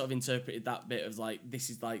I sort of interpreted that bit of like this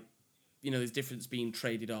is like, there's difference being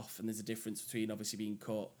traded off and there's a difference between obviously being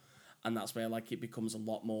cut, and that's where like it becomes a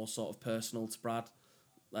lot more sort of personal to Brad.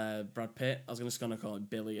 Brad Pitt. I was just gonna call him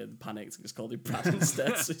Billy and panicked and just called him Brad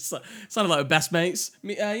instead. So it's like sounded like best mates.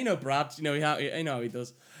 You know Brad. You know how he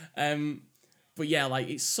does. But yeah, like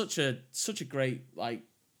it's such a great like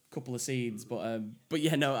couple of scenes. But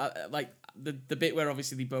yeah, no, like the bit where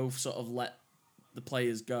obviously they both sort of let the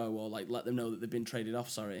players go or like let them know that they've been traded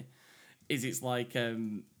off. It's like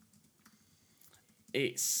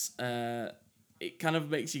it kind of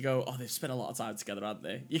makes you go, oh, they've spent a lot of time together, haven't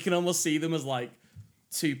they? You can almost see them as like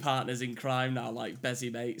two partners in crime now, like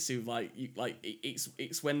Bezzy mates who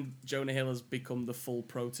it's when Jonah Hill has become the full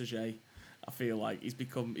protege. I feel like he's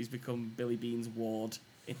become Billy Bean's ward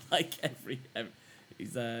in like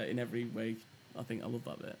he's in every way. I think I love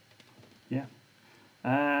that bit. Yeah,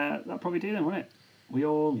 that'll probably do then, won't it? We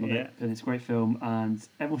all love it, and it's a great film, and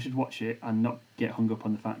everyone should watch it and not get hung up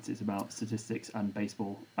on the fact it's about statistics and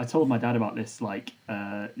baseball. I told my dad about this the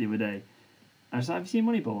other day. I was like, "Have you seen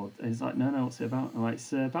Moneyball?" And he's like, "No, what's it about?" I'm like,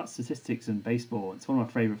 "It's about statistics and baseball. It's one of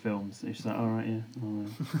my favourite films." And he's like, "All right, yeah,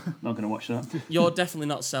 not going to watch that." You're definitely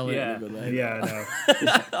not selling it in a good way. Yeah, I know.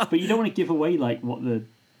 But you don't want to give away like what the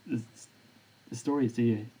story is, do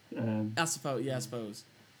you? I suppose.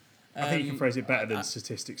 I think you can phrase it better than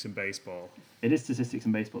statistics and baseball. It is statistics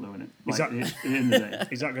and baseball, though, isn't it? Like, at the end of the day.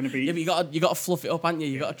 Is that going to be? Yeah, but you got to fluff it up, haven't you?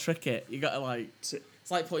 You got to trick it. You got to like. It's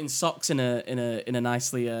like putting socks in a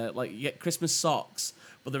nicely like you get Christmas socks,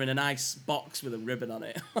 but they're in a nice box with a ribbon on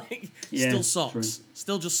it. Like still socks, true.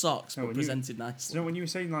 Still just socks, but presented nicely. You know, when you were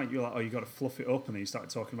saying like you're like, oh, you got to fluff it up, and then you started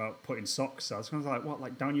talking about putting socks. I was kind of like, what,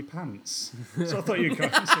 like down your pants? So I thought you were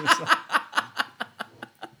going.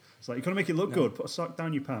 It's like you got to make it look good. Put a sock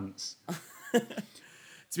down your pants.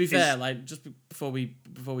 To be fair, like just before we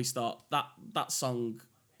start, that song,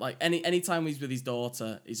 like any time he's with his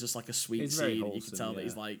daughter, is just like a sweet scene. Wholesome, you can tell that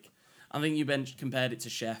he's like, I think you compared it to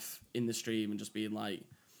Chef in the stream and just being like,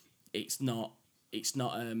 it's not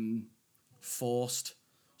forced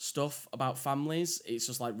stuff about families. It's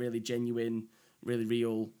just like really genuine, really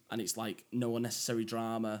real, and it's like no unnecessary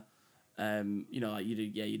drama. You know, like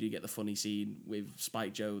you do get the funny scene with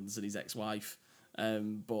Spike Jonze and his ex-wife.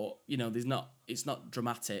 But you know, it's not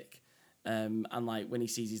dramatic, and like when he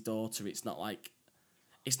sees his daughter, it's not like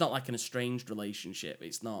an estranged relationship.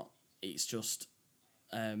 It's just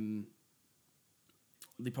they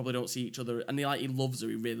probably don't see each other, and he loves her.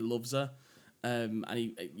 He really loves her, and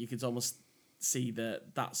you can almost see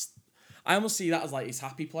I almost see that as like his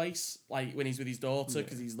happy place, like when he's with his daughter,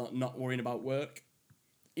 because he's not worrying about work.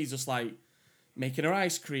 He's just like making her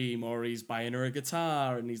ice cream, or he's buying her a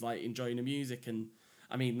guitar, and he's like enjoying the music. And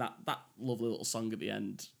I mean that lovely little song at the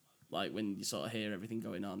end, like when you sort of hear everything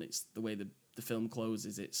going on, it's the way the film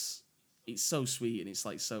closes. It's so sweet, and it's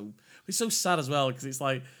so sad as well, because it's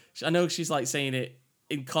like, I know she's like saying it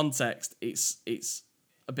in context. It's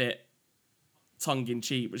a bit tongue in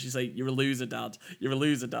cheek, but she's like, "You're a loser, Dad. You're a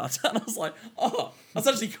loser, Dad." And I was like, "Oh, that's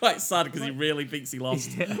actually quite sad, because he really thinks he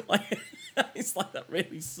lost." Yeah. Like, it's like that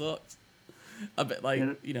really sucks. A bit like,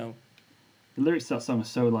 you know. The lyrics to that song are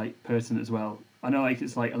so like pertinent as well. I know like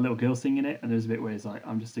it's like a little girl singing it, and there's a bit where it's like,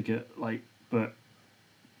 I'm just a girl, like, but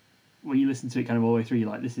when you listen to it kind of all the way through, you're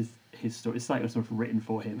like, this is his story. It's like sort of written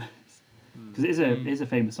for him, because it is a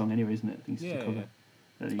famous song anyway, isn't it? I think it's just a cover.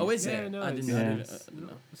 Oh, is it? No, I didn't know.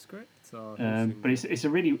 The script. But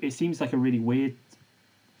it seems like a really weird.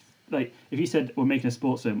 Like if you said we're making a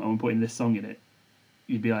sports film and we're putting this song in it,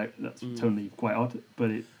 you'd be like, that's totally quite odd.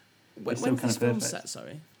 But it's so kind of perfect. Set,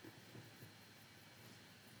 sorry.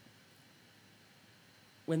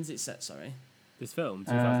 When's it set? Sorry. This film,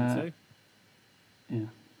 2002. Yeah.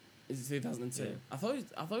 Is it 2002? Yeah. I thought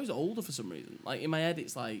it was older for some reason. Like in my head,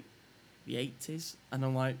 it's like the 80s, and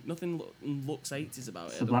I'm like, nothing looks 80s about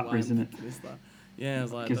it. It's the Blackberries, isn't it? Yeah, I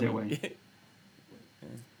was like, gives it away. Yeah.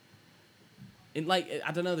 In like,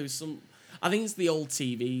 I don't know. There was some. I think it's the old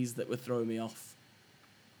TVs that were throwing me off.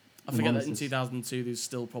 I forget that in 2002 there's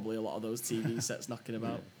still probably a lot of those TV sets knocking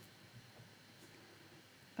about.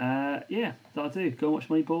 Yeah, that'll do. Go and watch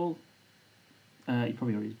Moneyball. You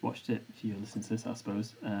probably already watched it if you're listening to this, I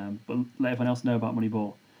suppose. But let everyone else know about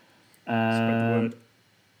Moneyball.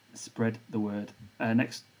 Spread the word.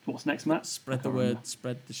 What's next, Matt? Spread the word. Remember.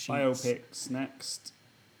 Spread the sheets.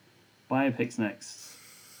 Biopics next.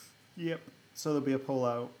 Yep. So there'll be a poll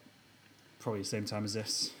out probably the same time as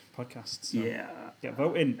this podcast. So yeah. Get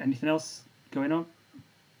voting. Anything else going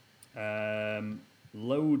on?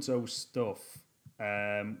 Loads of stuff.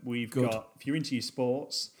 We've got, if you're into your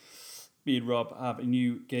sports, me and Rob have a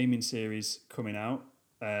new gaming series coming out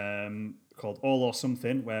called All or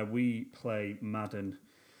Something, where we play Madden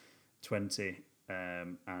 20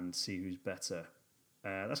 and see who's better.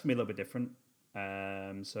 That's going to be a little bit different.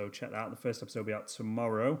 So check that out. The first episode will be out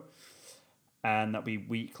tomorrow. And that'll be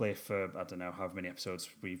weekly for, I don't know, however many episodes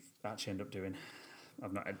we've actually ended up doing.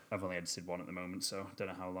 I've only edited one at the moment, so I don't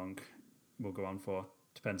know how long we'll go on for.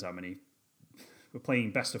 Depends how many. We're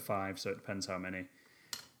playing best of 5, so it depends how many.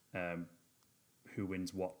 Who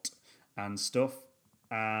wins what and stuff.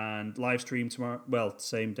 And live stream tomorrow. Well,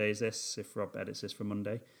 same day as this, if Rob edits this for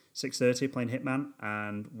Monday. 6:30 playing Hitman,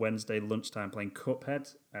 and Wednesday lunchtime playing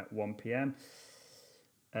Cuphead at 1 p.m.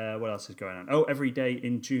 What else is going on? Oh, every day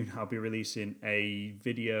in June I'll be releasing a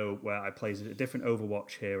video where I play a different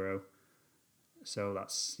Overwatch hero. So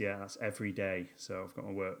that's every day. So I've got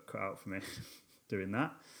my work cut out for me doing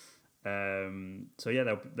that. You'll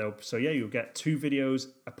get 2 videos,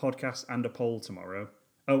 a podcast, and a poll tomorrow.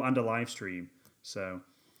 Oh, and a live stream. So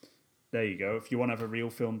there you go. If you want to have a real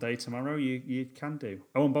film day tomorrow, you can do.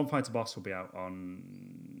 Oh, and Bonfire to Boss will be out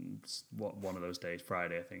on one of those days,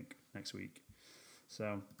 Friday, I think, next week.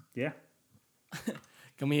 So yeah.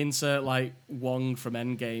 Can we insert like Wong from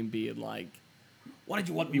Endgame being like, "Why did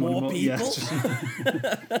you want more people?" Yeah.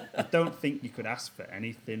 I don't think you could ask for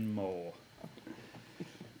anything more.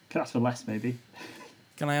 Could ask for less, maybe.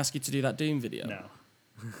 Can I ask you to do that Doom video? No.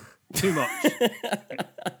 Too much.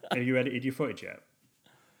 Have you edited your footage yet?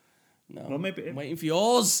 No. Well, maybe I'm waiting for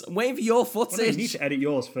yours. I'm waiting for your footage. Well, no, you need to edit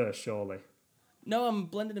yours first, surely. No, I'm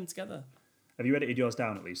blending them together. Have you edited yours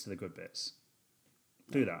down at least to the good bits?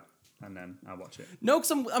 Do that, and then I'll watch it. No,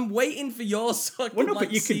 because I'm waiting for yours so I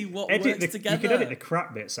can see what works together. You can edit the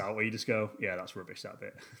crap bits out where you just go, yeah, that's rubbish, that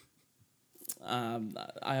bit.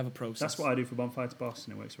 I have a process. That's what I do for Bonfire to Boss,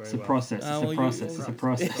 and it works very well. It's a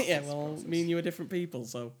process. Yeah, well, me and you are different people,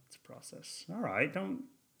 so... It's a process. All right, don't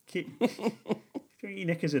keep your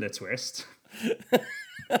knickers in a twist.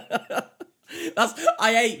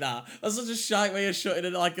 I hate that. That's such a shite way of shutting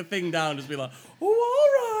it like a thing down. Just be like, oh, all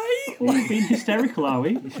right. We're being hysterical, are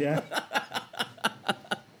we? Yeah.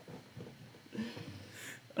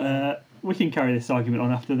 We can carry this argument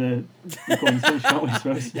on after the recording session, can't we, I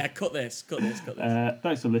suppose? Yeah, cut this.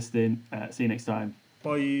 Thanks for listening. See you next time.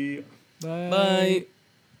 Bye. Bye.